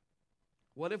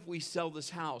 What if we sell this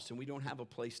house and we don't have a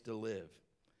place to live?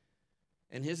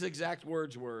 And his exact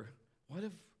words were, what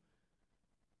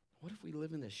if we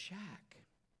live in this shack?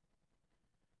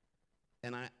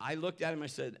 And I looked at him, I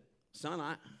said, son,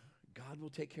 God will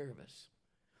take care of us.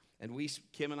 And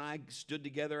Kim and I stood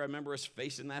together. I remember us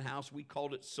facing that house. We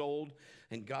called it sold,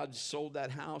 and God sold that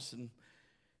house. And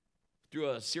through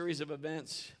a series of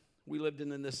events, we lived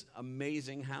in this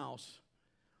amazing house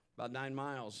about 9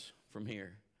 miles from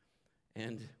here.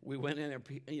 And we went in there,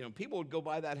 people would go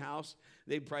by that house.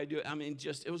 They'd probably do it.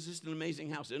 It was just an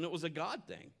amazing house. And it was a God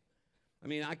thing.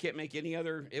 I can't make any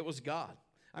other, it was God.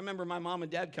 I remember my mom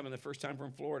and dad coming the first time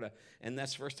from Florida, and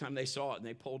that's the first time they saw it, and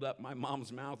they pulled up. My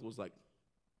mom's mouth was like,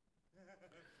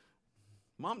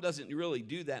 Mom doesn't really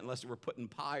do that unless we're putting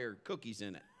pie or cookies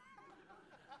in it.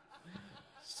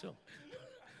 So,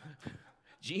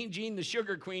 Jean, the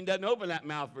sugar queen, doesn't open that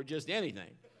mouth for just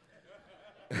anything.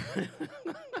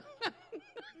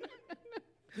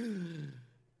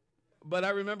 But I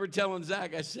remember telling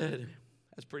Zach, I said,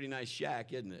 that's a pretty nice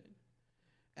shack, isn't it?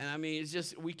 And it's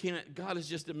just, God is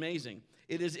just amazing.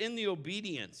 It is in the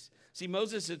obedience. See,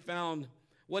 Moses had found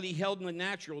what he held in the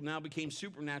natural now became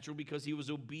supernatural because he was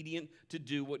obedient to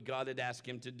do what God had asked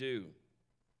him to do.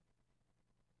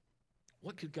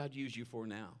 What could God use you for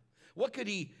now? What could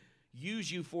he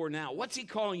use you for now? What's he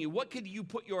calling you? What could you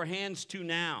put your hands to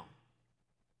now?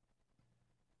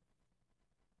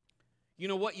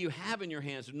 What you have in your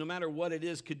hands, no matter what it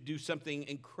is, could do something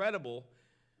incredible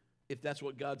if that's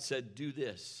what God said, do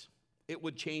this. It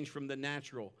would change from the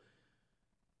natural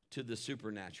to the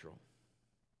supernatural.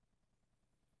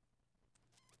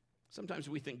 Sometimes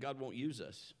we think God won't use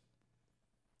us.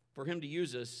 For him to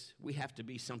use us, we have to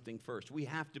be something first. We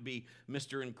have to be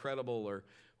Mr. Incredible or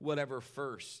whatever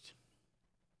first,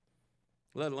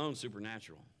 let alone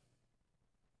supernatural.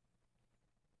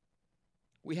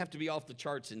 We have to be off the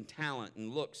charts in talent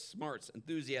and looks, smarts,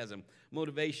 enthusiasm,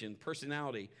 motivation,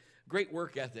 personality, great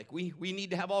work ethic. We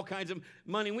need to have all kinds of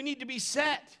money. We need to be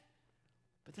set.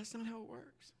 But that's not how it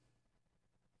works.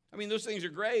 Those things are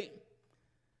great.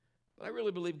 But I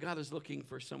really believe God is looking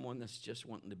for someone that's just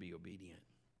wanting to be obedient.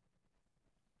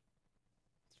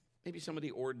 Maybe somebody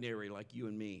ordinary like you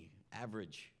and me,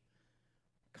 average,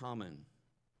 common.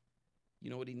 You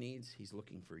know what he needs? He's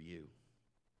looking for you.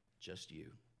 Just you.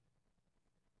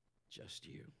 Just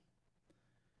you.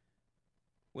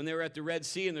 When they were at the Red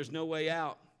Sea and there's no way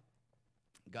out,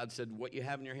 God said, what you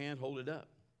have in your hand, hold it up.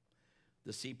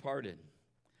 The sea parted.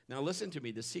 Now listen to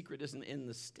me, the secret isn't in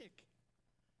the stick.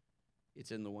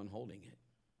 It's in the one holding it.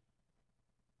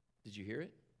 Did you hear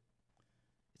it?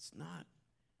 It's not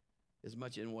as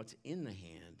much in what's in the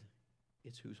hand,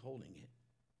 it's who's holding it.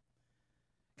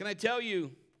 Can I tell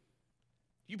you,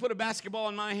 you put a basketball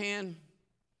in my hand,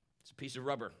 it's a piece of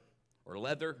rubber or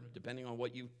leather, depending on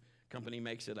what company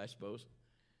makes it, I suppose.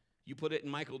 You put it in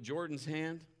Michael Jordan's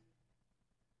hand,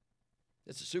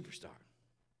 it's a superstar.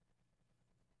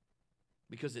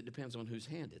 Because it depends on whose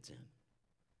hand it's in.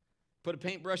 Put a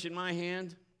paintbrush in my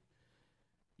hand,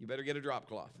 you better get a drop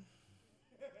cloth.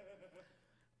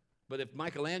 But if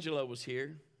Michelangelo was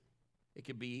here, it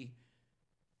could be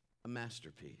a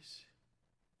masterpiece.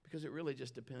 Because it really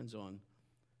just depends on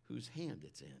whose hand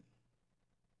it's in.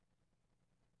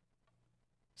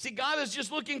 See, God is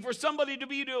just looking for somebody to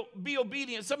be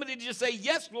obedient, somebody to just say,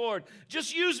 yes, Lord,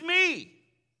 just use me.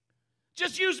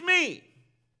 Just use me.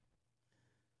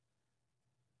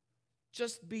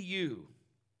 Just be you.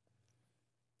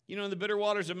 You know, in the bitter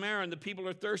waters of Marin, the people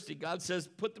are thirsty. God says,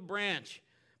 put the branch,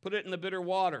 put it in the bitter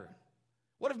water.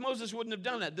 What if Moses wouldn't have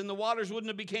done that? Then the waters wouldn't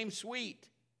have become sweet.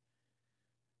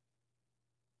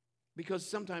 Because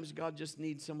sometimes God just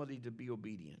needs somebody to be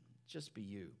obedient. Just be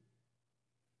you.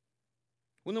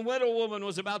 When the widow woman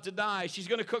was about to die, she's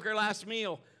going to cook her last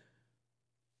meal.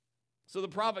 So the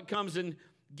prophet comes and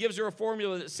gives her a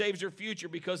formula that saves her future,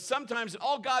 because sometimes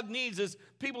all God needs is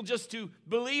people just to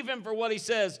believe him for what he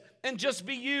says and just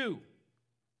be you.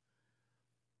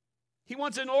 He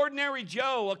wants an ordinary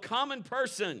Joe, a common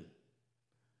person.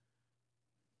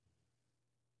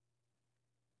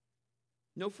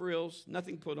 No frills,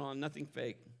 nothing put on, nothing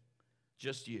fake,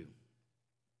 just you.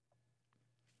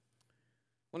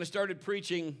 When I started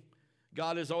preaching,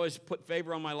 God has always put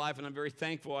favor on my life, and I'm very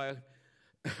thankful. I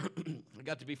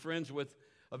got to be friends with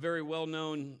a very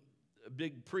well-known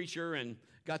big preacher and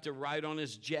got to ride on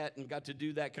his jet and got to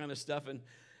do that kind of stuff. And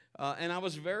I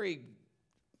was very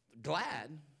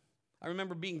glad. I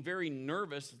remember being very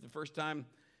nervous the first time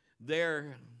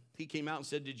there. He came out and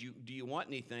said, do you want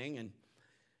anything? And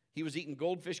he was eating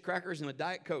goldfish crackers and a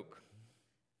Diet Coke.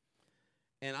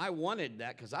 And I wanted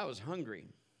that because I was hungry.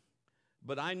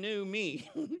 But I knew me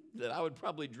that I would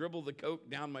probably dribble the Coke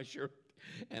down my shirt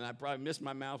and I'd probably miss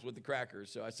my mouth with the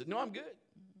crackers. So I said, no, I'm good.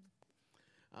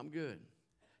 I'm good.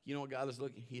 You know what God is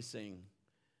looking? He's saying,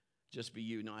 just be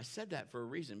you. Now, I said that for a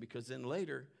reason, because then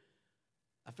later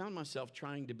I found myself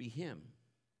trying to be him.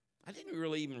 I didn't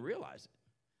really even realize it.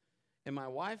 And my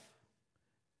wife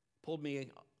pulled me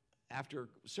after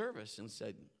service and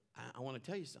said, I want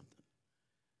to tell you something.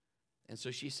 And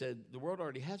so she said, the world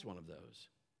already has one of those.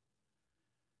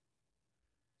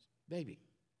 Baby,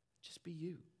 just be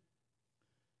you.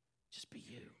 Just be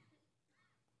you.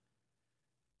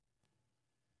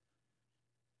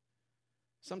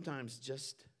 Sometimes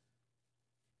just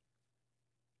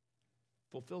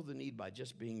fulfill the need by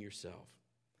just being yourself.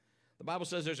 The Bible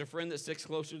says there's a friend that sticks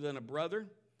closer than a brother,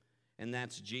 and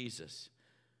that's Jesus.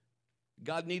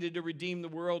 God needed to redeem the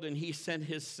world, and he sent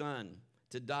his son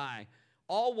to die,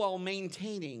 all while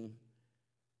maintaining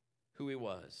who he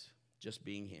was, just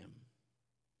being him.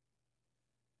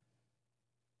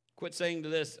 Quit saying to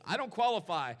this, I don't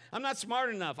qualify. I'm not smart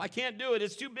enough. I can't do it.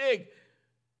 It's too big.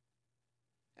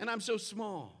 And I'm so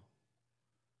small.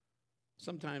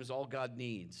 Sometimes all God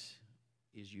needs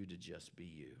is you to just be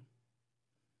you.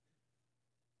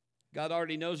 God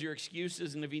already knows your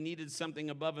excuses, and if he needed something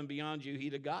above and beyond you,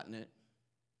 he'd have gotten it.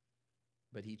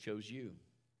 But he chose you.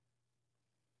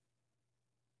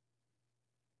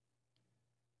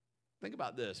 Think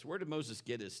about this. Where did Moses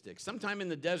get his stick? Sometime in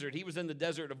the desert. He was in the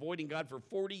desert avoiding God for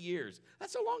 40 years.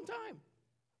 That's a long time.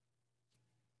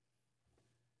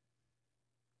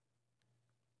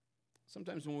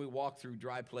 Sometimes when we walk through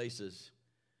dry places,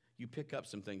 you pick up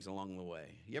some things along the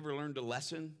way. You ever learned a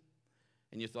lesson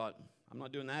and you thought, I'm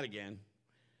not doing that again.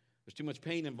 There's too much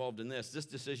pain involved in this. This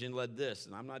decision led this,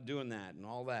 and I'm not doing that, and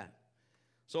all that.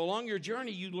 So along your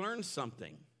journey, you learn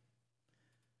something.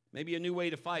 Maybe a new way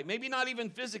to fight. Maybe not even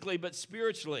physically, but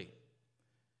spiritually.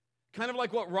 Kind of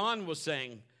like what Ron was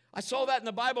saying. I saw that in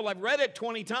the Bible. I've read it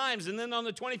 20 times, and then on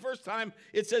the 21st time,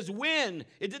 it says when.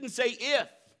 It didn't say if.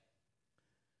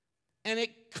 And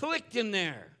it clicked in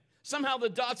there. Somehow the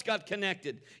dots got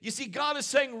connected. You see, God is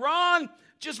saying, Ron,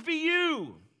 just be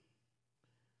you.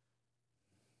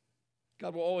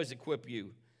 God will always equip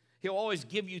you. He'll always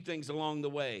give you things along the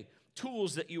way,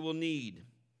 tools that you will need.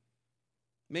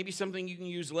 Maybe something you can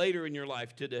use later in your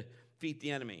life to defeat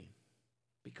the enemy.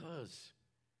 Because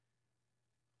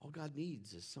all God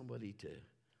needs is somebody to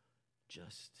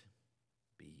just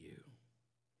be you.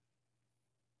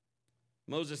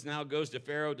 Moses now goes to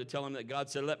Pharaoh to tell him that God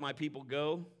said, let my people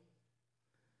go.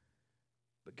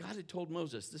 But God had told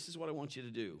Moses, this is what I want you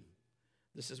to do.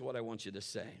 This is what I want you to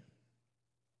say.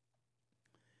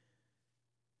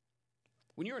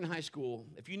 When you were in high school,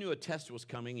 if you knew a test was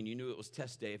coming and you knew it was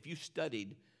test day, if you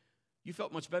studied, you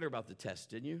felt much better about the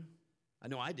test, didn't you? I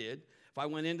know I did. If I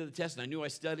went into the test and I knew I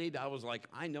studied, I was like,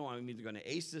 I know I'm either going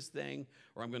to ace this thing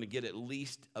or I'm going to get at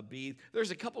least a B.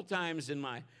 There's a couple times in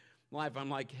my life I'm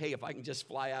like, hey, if I can just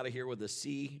fly out of here with a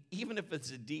C, even if it's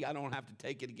a D, I don't have to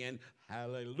take it again.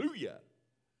 Hallelujah.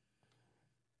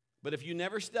 But if you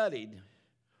never studied,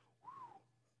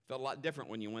 felt a lot different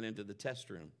when you went into the test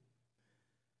room.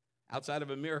 Outside of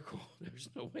a miracle, there's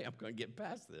no way I'm going to get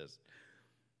past this.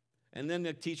 And then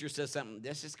the teacher says something,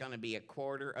 this is going to be a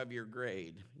quarter of your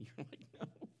grade. You're like, no.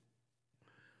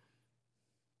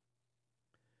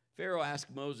 Pharaoh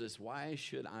asked Moses, why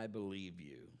should I believe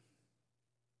you?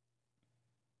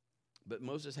 But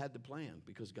Moses had the plan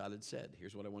because God had said,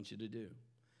 here's what I want you to do.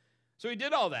 So he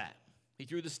did all that. He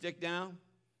threw the stick down,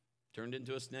 turned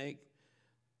into a snake.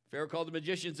 Pharaoh called the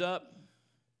magicians up.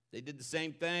 They did the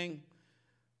same thing.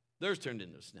 Theirs turned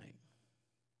into a snake.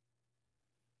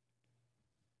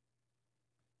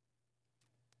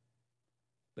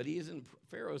 But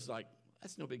Pharaoh's like,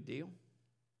 that's no big deal.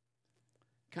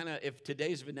 Kind of, if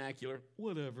today's vernacular,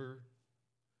 whatever.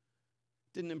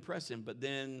 Didn't impress him. But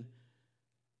then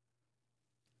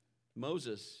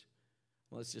Moses,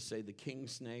 let's just say the king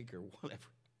snake or whatever,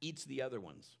 eats the other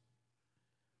ones.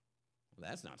 Well,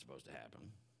 that's not supposed to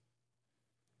happen.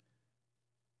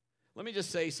 Let me just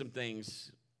say some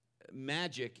things.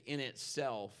 Magic in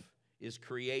itself is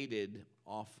created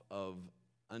off of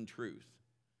untruth.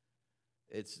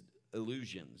 It's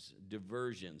illusions,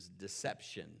 diversions,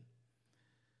 deception,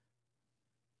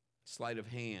 sleight of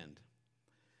hand.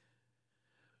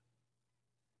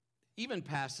 Even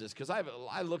past this, because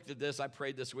I looked at this, I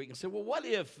prayed this week and said, well, what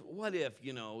if,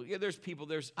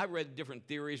 I read different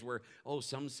theories where,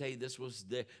 some say this was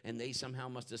and they somehow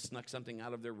must have snuck something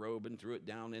out of their robe and threw it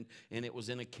down, and it was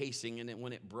in a casing, and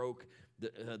when it broke,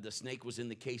 the snake was in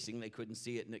the casing, they couldn't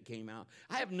see it, and it came out.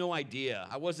 I have no idea.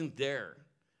 I wasn't there.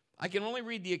 I can only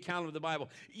read the account of the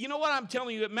Bible. You know what I'm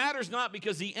telling you? It matters not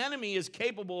because the enemy is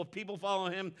capable of people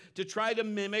following him to try to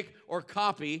mimic or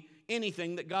copy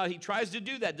anything that God, he tries to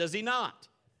do that, does he not?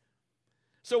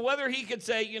 So whether he could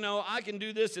say, I can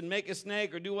do this and make a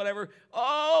snake or do whatever,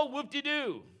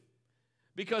 whoop-de-doo.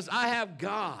 Because I have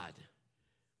God.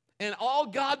 And all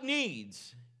God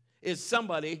needs is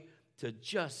somebody to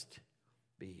just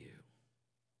be you.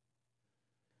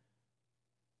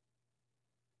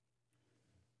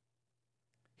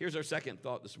 Here's our second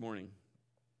thought this morning.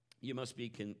 You must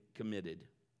be committed.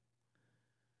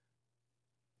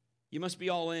 You must be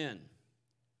all in.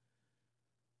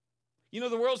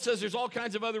 The world says there's all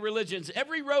kinds of other religions.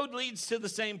 Every road leads to the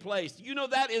same place.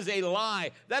 That is a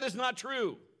lie. That is not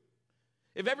true.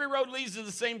 If every road leads to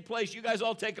the same place, you guys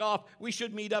all take off, we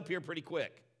should meet up here pretty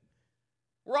quick.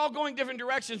 We're all going different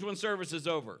directions when service is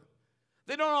over.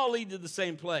 They don't all lead to the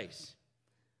same place.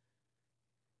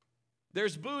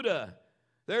 There's Buddha.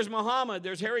 There's Muhammad,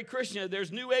 there's Hare Krishna,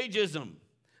 there's New Ageism.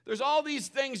 There's all these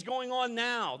things going on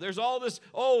now. There's all this,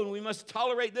 and we must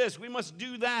tolerate this, we must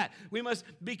do that.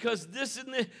 Because this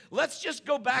and this. Let's just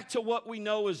go back to what we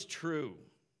know is true.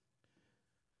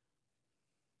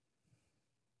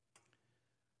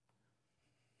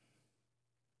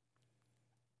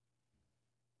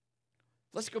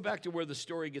 Let's go back to where the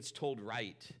story gets told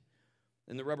right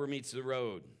and the rubber meets the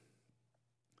road.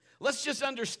 Let's just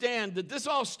understand that this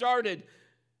all started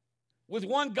with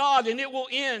one God, and it will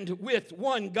end with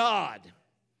one God.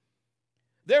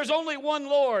 There's only one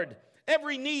Lord.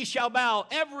 Every knee shall bow,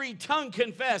 every tongue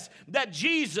confess that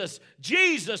Jesus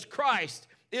Christ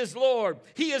is Lord.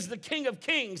 He is the King of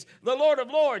kings, the Lord of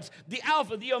lords, the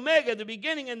Alpha, the Omega, the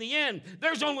beginning and the end.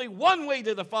 There's only one way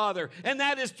to the Father, and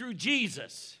that is through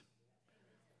Jesus.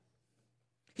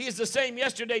 He is the same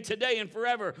yesterday, today, and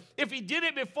forever. If he did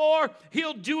it before,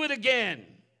 he'll do it again.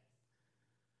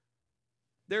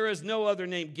 There is no other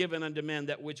name given unto men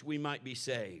that which we might be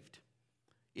saved.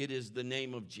 It is the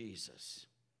name of Jesus.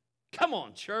 Come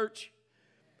on, church.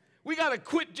 We got to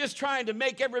quit just trying to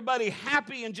make everybody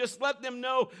happy and just let them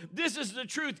know this is the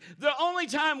truth. The only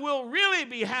time we'll really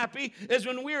be happy is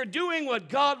when we are doing what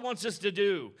God wants us to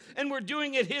do. And we're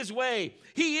doing it his way.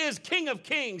 He is King of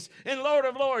kings and Lord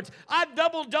of lords. I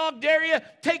double dog dare you.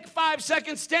 Take 5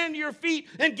 seconds, stand to your feet,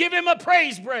 and give him a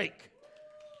praise break.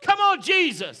 Come on,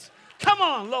 Jesus. Come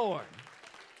on, Lord.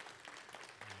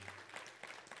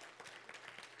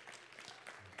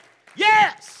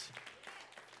 Yes.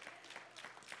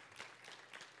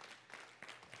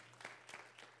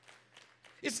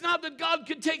 It's not that God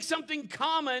could take something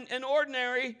common and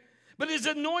ordinary, but His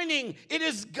anointing, it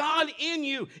is God in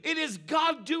you. It is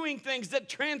God doing things that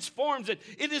transforms it.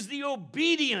 It is the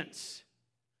obedience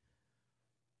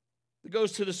that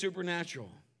goes to the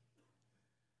supernatural.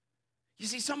 You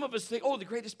see, some of us think, oh, the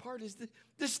greatest part is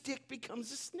the stick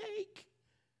becomes a snake.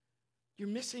 You're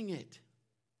missing it.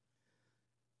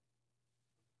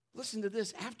 Listen to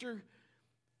this. After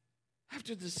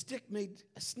the stick made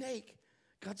a snake,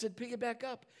 God said, pick it back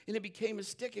up, and it became a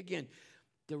stick again.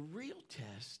 The real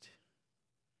test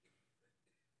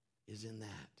is in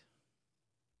that.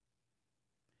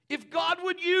 If God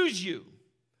would use you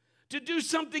to do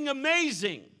something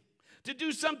amazing, to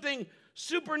do something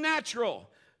supernatural,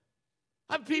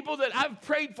 I have people that I've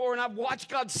prayed for and I've watched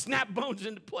God snap bones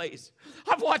into place.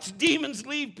 I've watched demons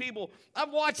leave people.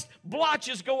 I've watched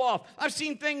blotches go off. I've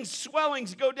seen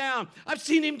swellings go down. I've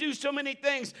seen Him do so many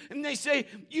things. And they say,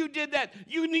 you did that.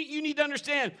 You need to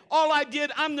understand, all I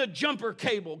did, I'm the jumper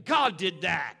cable. God did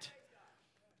that.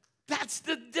 That's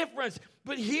the difference.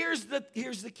 But here's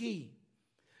the key.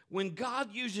 When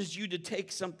God uses you to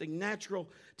take something natural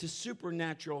to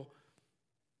supernatural,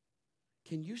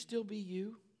 can you still be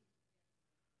you?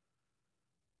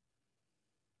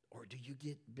 Or do you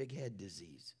get big head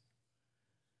disease?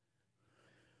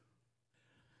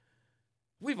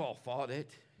 We've all fought it.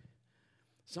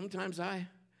 Sometimes I'd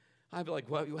be like,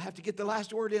 well, you have to get the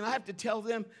last word in. I have to tell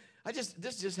them.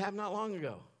 This just happened not long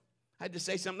ago. I had to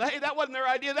say something. Hey, that wasn't their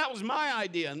idea. That was my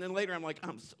idea. And then later I'm like,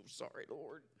 I'm so sorry,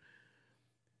 Lord.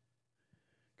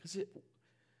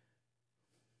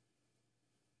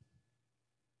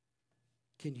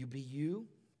 Can you be you?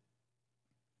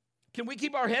 Can we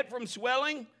keep our head from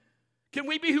swelling? Can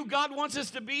we be who God wants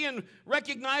us to be and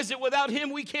recognize that without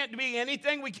Him we can't be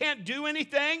anything? We can't do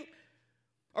anything?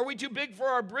 Are we too big for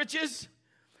our britches?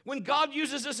 When God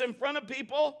uses us in front of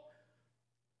people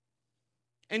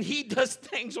and He does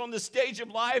things on the stage of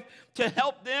life to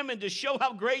help them and to show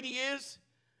how great He is,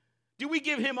 do we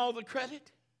give Him all the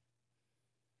credit?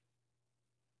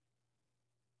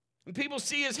 When people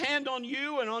see His hand on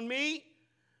you and on me,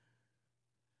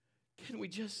 can we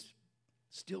just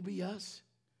still be us?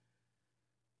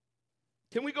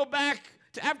 Can we go back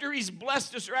to after He's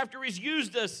blessed us or after He's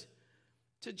used us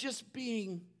to just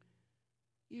being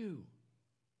you?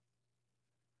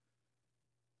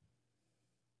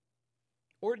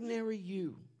 Ordinary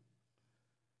you.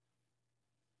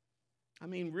 I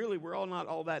mean, really, we're all not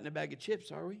all that in a bag of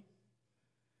chips, are we?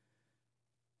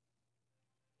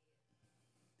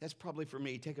 That's probably for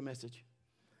me. Take a message.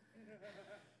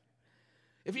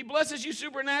 If He blesses you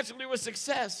supernaturally with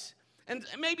success, and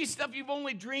maybe stuff you've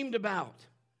only dreamed about,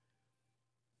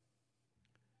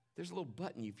 there's a little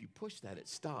button. If you push that, it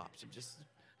stops. It just...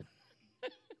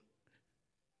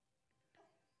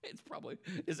 It's probably...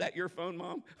 Is that your phone,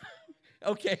 Mom?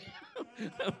 Okay.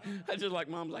 I just like,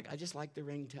 Mom's like, I just like the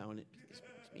ringtone. It gives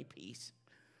me peace.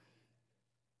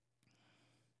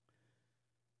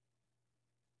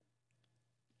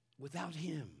 Without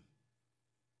Him,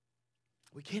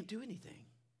 we can't do anything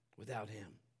without Him.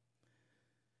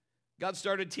 God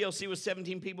started TLC with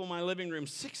 17 people in my living room,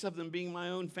 6 of them being my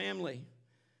own family.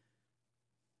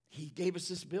 He gave us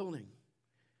this building.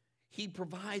 He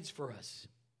provides for us.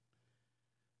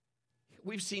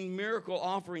 We've seen miracle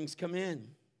offerings come in.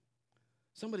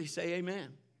 Somebody say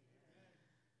amen.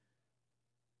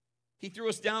 He threw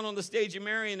us down on the stage in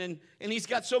Marion, and He's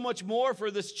got so much more for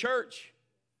this church.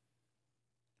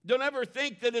 Don't ever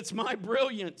think that it's my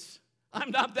brilliance.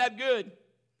 I'm not that good.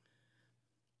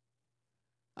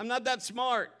 I'm not that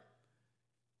smart.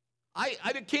 I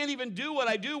can't even do what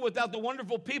I do without the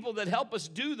wonderful people that help us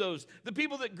do those. The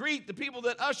people that greet, the people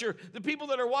that usher, the people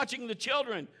that are watching the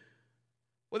children.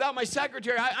 Without my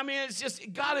secretary, I mean, it's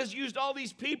just, God has used all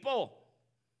these people.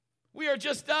 We are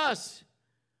just us.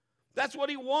 That's what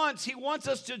He wants. He wants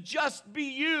us to just be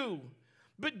you.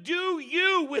 But do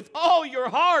you with all your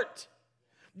heart.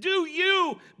 Do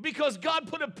you because God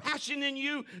put a passion in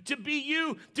you to be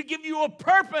you, to give you a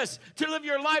purpose, to live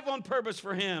your life on purpose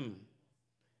for Him.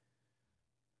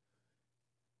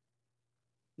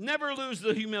 Never lose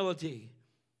the humility.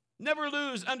 Never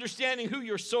lose understanding who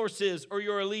your source is or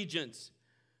your allegiance.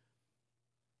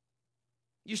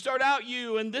 You start out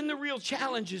you, and then the real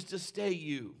challenge is to stay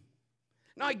you.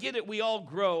 Now, I get it, we all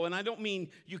grow, and I don't mean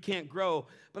you can't grow,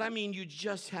 but I mean you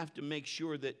just have to make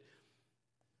sure that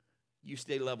you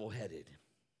stay level-headed.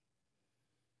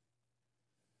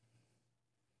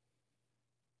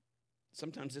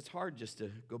 Sometimes it's hard just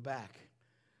to go back.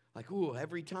 Like, ooh,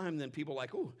 every time, then people are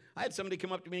like, ooh, I had somebody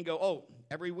come up to me and go, oh,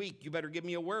 every week you better give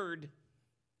me a word.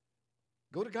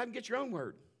 Go to God and get your own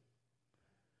word.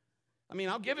 I mean,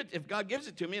 I'll give it if God gives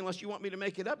it to me, unless you want me to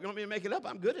make it up. You want me to make it up?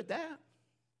 I'm good at that.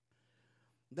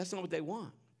 That's not what they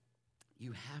want.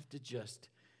 You have to just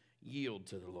yield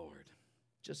to the Lord.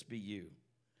 Just be you.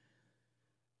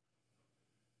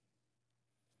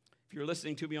 If you're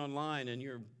listening to me online and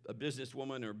you're a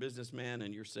businesswoman or a businessman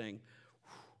and you're saying,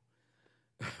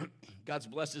 God's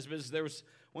blessed his business. There was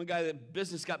one guy that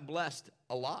business got blessed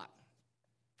a lot.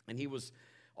 And he was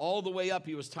all the way up,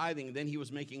 he was tithing, and then he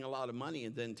was making a lot of money,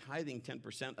 and then tithing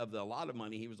 10% of the lot of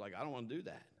money, he was like, I don't want to do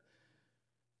that.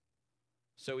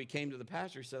 So he came to the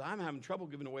pastor. He said, I'm having trouble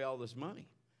giving away all this money.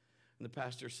 And the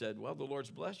pastor said, well, the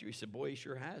Lord's blessed you. He said, boy, he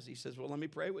sure has. He says, well, let me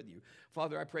pray with you.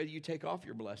 Father, I pray that you take off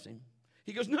your blessing.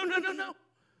 He goes, no. You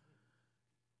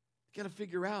got to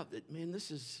figure out that, man,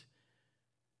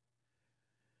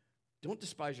 don't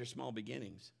despise your small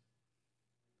beginnings.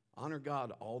 Honor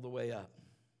God all the way up.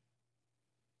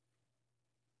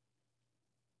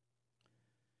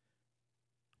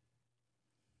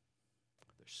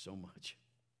 There's so much.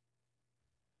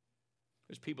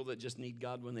 There's people that just need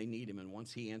God when they need him, and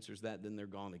once he answers that, then they're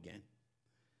gone again.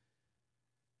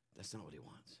 That's not what he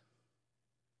wants.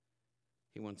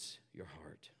 He wants your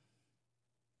heart.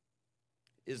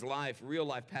 Is life, real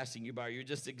life, passing you by? Are you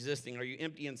just existing? Are you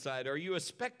empty inside? Are you a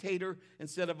spectator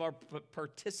instead of a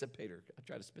participator? I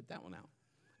try to spit that one out.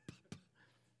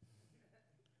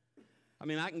 I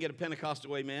mean, I can get a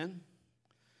Pentecostal amen.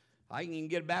 I can even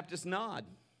get a Baptist nod.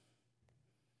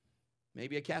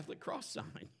 Maybe a Catholic cross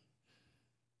sign.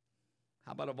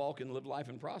 How about a Vulcan, live life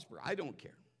and prosper? I don't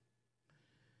care.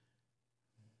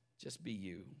 Just be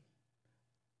you.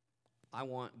 I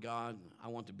want God, I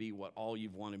want to be what all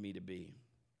you've wanted me to be.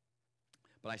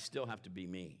 But I still have to be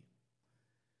me.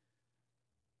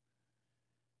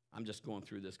 I'm just going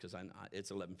through this because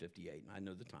it's 11:58 and I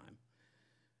know the time.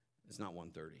 It's not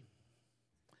 1:30.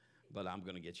 But I'm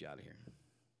going to get you out of here.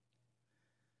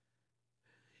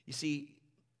 You see,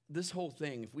 this whole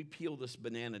thing, if we peel this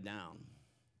banana down,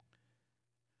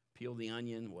 peel the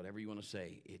onion, whatever you want to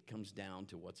say, it comes down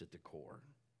to what's at the core.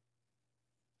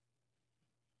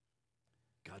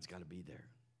 God's got to be there.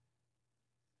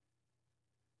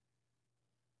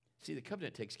 See, the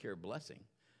covenant takes care of blessing.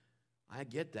 I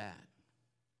get that.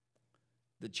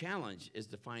 The challenge is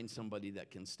to find somebody that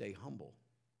can stay humble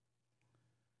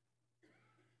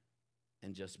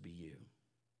and just be you.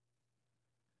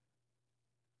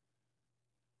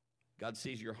 God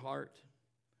sees your heart.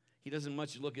 He doesn't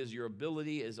much look at your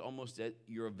ability as almost at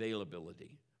your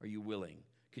availability. Are you willing?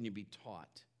 Can you be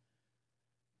taught?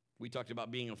 We talked about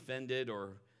being offended or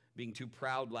being too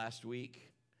proud last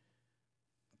week.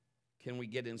 Can we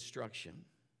get instruction?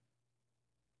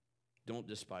 Don't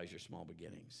despise your small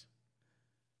beginnings.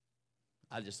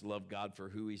 I just love God for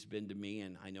who he's been to me,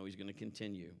 and I know he's going to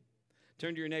continue.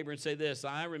 Turn to your neighbor and say this: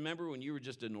 I remember when you were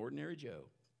just an ordinary Joe.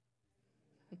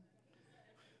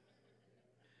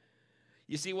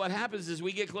 You see, what happens is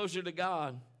we get closer to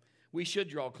God, we should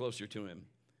draw closer to him.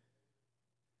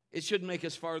 It shouldn't make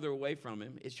us farther away from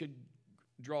him. It should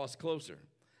draw us closer.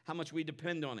 How much we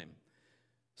depend on him.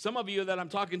 Some of you that I'm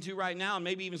talking to right now, and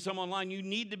maybe even some online, you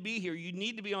need to be here. You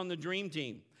need to be on the dream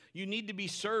team. You need to be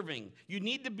serving. You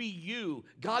need to be you.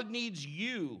 God needs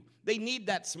you. They need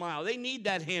that smile. They need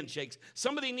that handshake.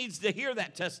 Somebody needs to hear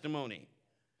that testimony.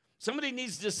 Somebody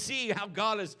needs to see how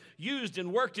God has used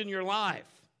and worked in your life.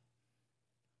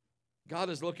 God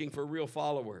is looking for real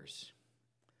followers.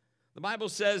 The Bible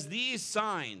says these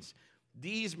signs,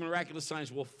 these miraculous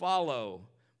signs will follow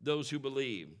those who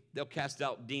believe. They'll cast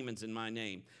out demons in my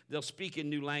name. They'll speak in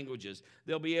new languages.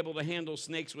 They'll be able to handle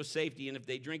snakes with safety, and if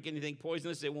they drink anything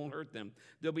poisonous, it won't hurt them.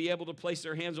 They'll be able to place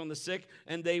their hands on the sick,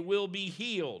 and they will be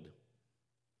healed.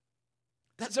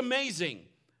 That's amazing.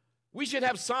 We should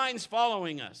have signs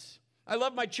following us. I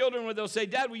love my children when they'll say,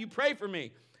 Dad, will you pray for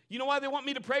me? You know why they want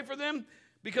me to pray for them?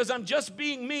 Because I'm just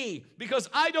being me. Because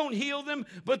I don't heal them,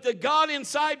 but the God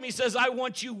inside me says, I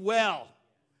want you well.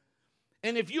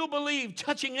 And if you believe,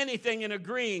 touching anything and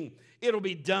agreeing, it'll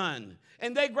be done.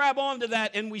 And they grab onto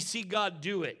that, and we see God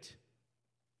do it.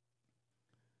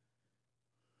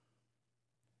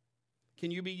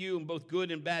 Can you be you in both good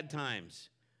and bad times?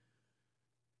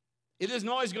 It isn't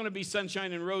always going to be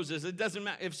sunshine and roses. It doesn't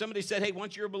matter. If somebody said, hey,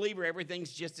 once you're a believer,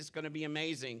 everything's just, it's going to be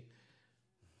amazing.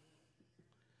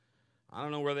 I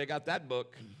don't know where they got that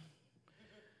book.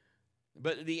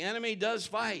 But the enemy does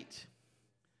fight.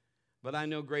 But I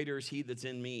know greater is he that's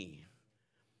in me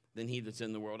than he that's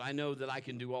in the world. I know that I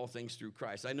can do all things through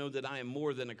Christ. I know that I am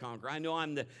more than a conqueror. I know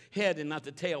I'm the head and not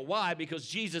the tail. Why? Because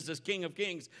Jesus is King of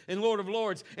kings and Lord of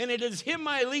lords, and it is him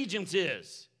my allegiance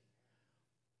is.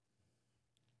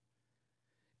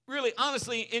 really,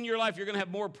 honestly, in your life, you're going to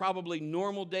have more probably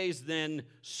normal days than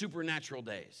supernatural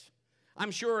days.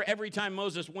 I'm sure every time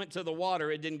Moses went to the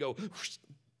water, it didn't go whoosh.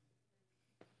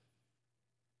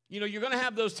 You know, you're going to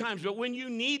have those times, but when you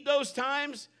need those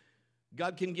times,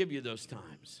 God can give you those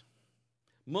times.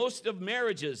 Most of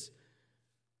marriages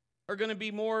are going to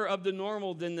be more of the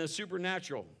normal than the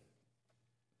supernatural.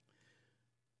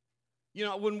 You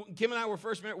know, when Kim and I were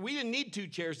first married, we didn't need 2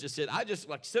 chairs to sit. I just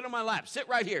like sit on my lap, sit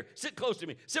right here, sit close to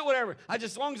me, sit whatever.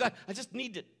 As long as I just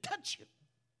need to touch you.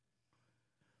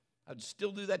 I'd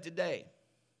still do that today.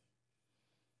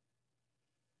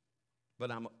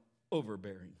 But I'm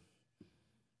overbearing.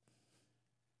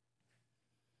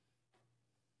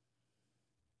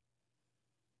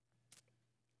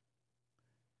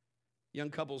 Young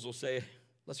couples will say,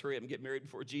 let's hurry up and get married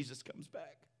before Jesus comes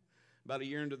back. About a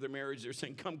year into their marriage, they're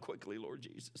saying, come quickly, Lord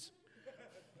Jesus.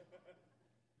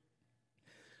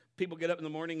 People get up in the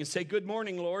morning and say, good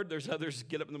morning, Lord. There's others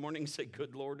get up in the morning and say,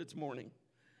 good Lord, it's morning.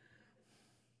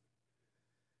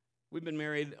 We've been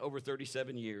married over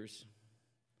 37 years.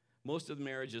 Most of the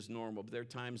marriage is normal, but there are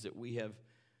times that we have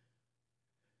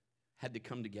had to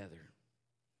come together.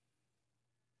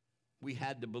 We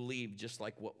had to believe, just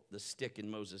like what the stick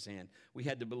in Moses' hand. We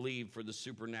had to believe for the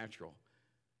supernatural.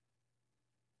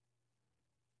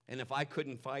 And if I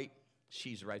couldn't fight,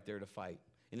 she's right there to fight.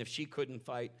 And if she couldn't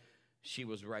fight, she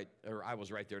was right, or I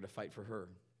was right there to fight for her.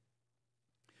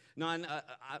 Now,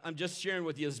 I'm just sharing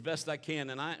with you as best I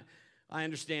can, and I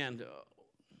understand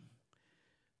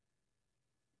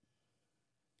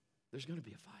there's going to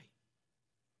be a fight,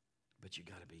 but you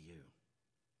got to be you.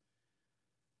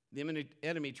 The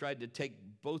enemy tried to take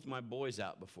both my boys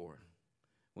out before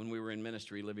when we were in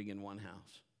ministry living in one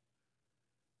house.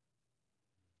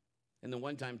 And the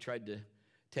one time tried to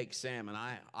take Sam, and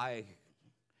I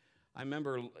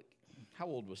remember, how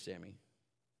old was Sammy?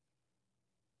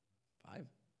 5.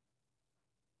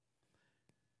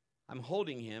 I'm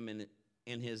holding him,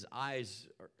 and his eyes,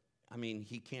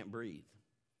 he can't breathe.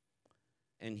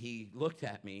 And he looked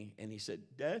at me, and he said,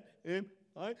 Dad, am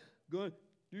I going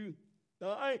to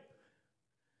die?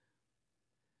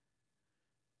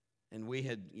 And we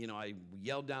had, I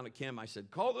yelled down at Kim. I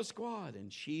said, call the squad.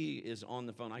 And she is on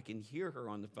the phone. I can hear her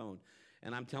on the phone.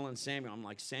 And I'm telling Samuel, I'm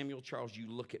like, Samuel Charles,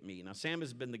 you look at me. Now, Sam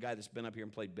has been the guy that's been up here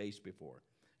and played bass before.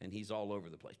 And he's all over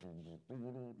the place.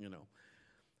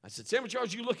 I said, Samuel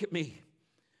Charles, you look at me.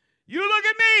 You look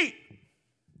at me.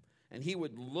 And he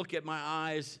would look at my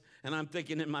eyes. And I'm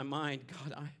thinking in my mind,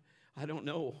 God, I don't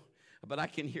know. But I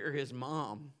can hear his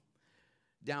mom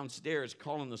downstairs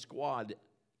calling the squad.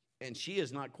 And she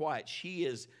is not quiet. She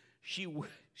is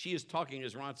talking,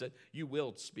 as Ron said, you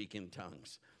will speak in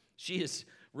tongues. She is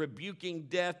rebuking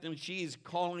death, and she's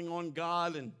calling on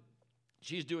God, and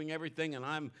she's doing everything, and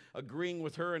I'm agreeing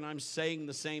with her, and I'm saying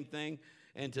the same thing.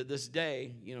 And to this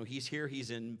day, he's here. He's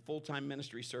in full-time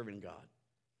ministry serving God.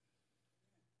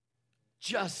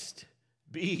 Just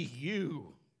be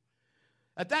you.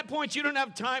 At that point, you don't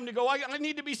have time to go, I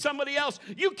need to be somebody else.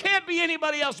 You can't be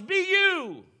anybody else. Be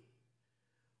you.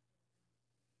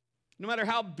 No matter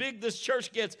how big this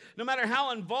church gets, no matter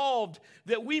how involved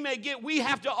that we may get, we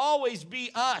have to always be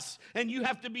us, and you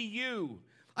have to be you.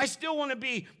 I still want to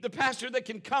be the pastor that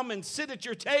can come and sit at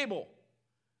your table.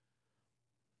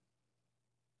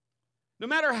 No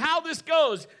matter how this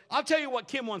goes, I'll tell you what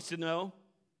Kim wants to know.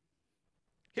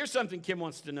 Here's something Kim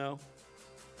wants to know.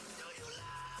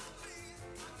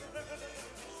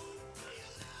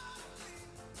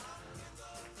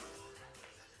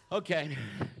 Okay.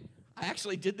 I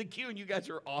actually did the cue, and you guys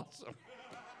are awesome.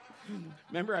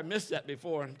 Remember, I missed that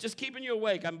before. Just keeping you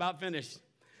awake. I'm about finished.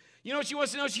 You know what she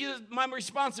wants to know? She says, my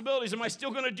responsibilities. Am I still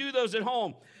going to do those at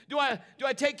home? Do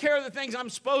I take care of the things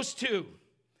I'm supposed to?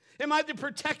 Am I the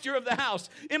protector of the house?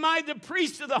 Am I the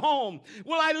priest of the home?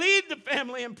 Will I lead the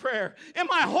family in prayer? Am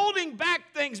I holding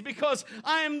back things because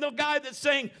I am the guy that's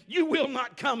saying, you will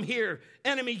not come here,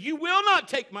 enemy. You will not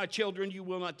take my children. You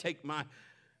will not take my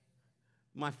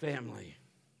family.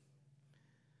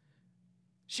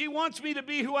 She wants me to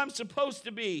be who I'm supposed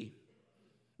to be.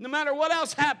 No matter what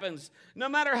else happens, no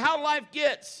matter how life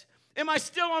gets, am I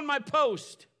still on my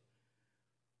post?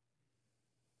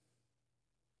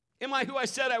 Am I who I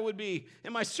said I would be?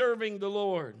 Am I serving the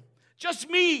Lord? Just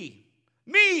me.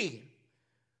 Me.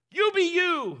 You be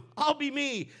you. I'll be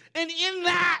me. And in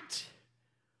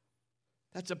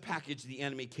that's a package the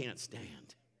enemy can't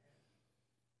stand.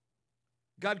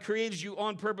 God created you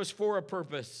on purpose for a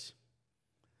purpose.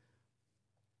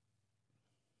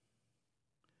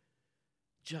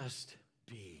 Just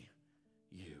be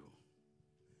you.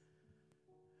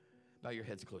 Bow your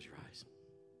heads, close your eyes.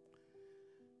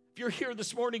 If you're here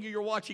this morning or you're watching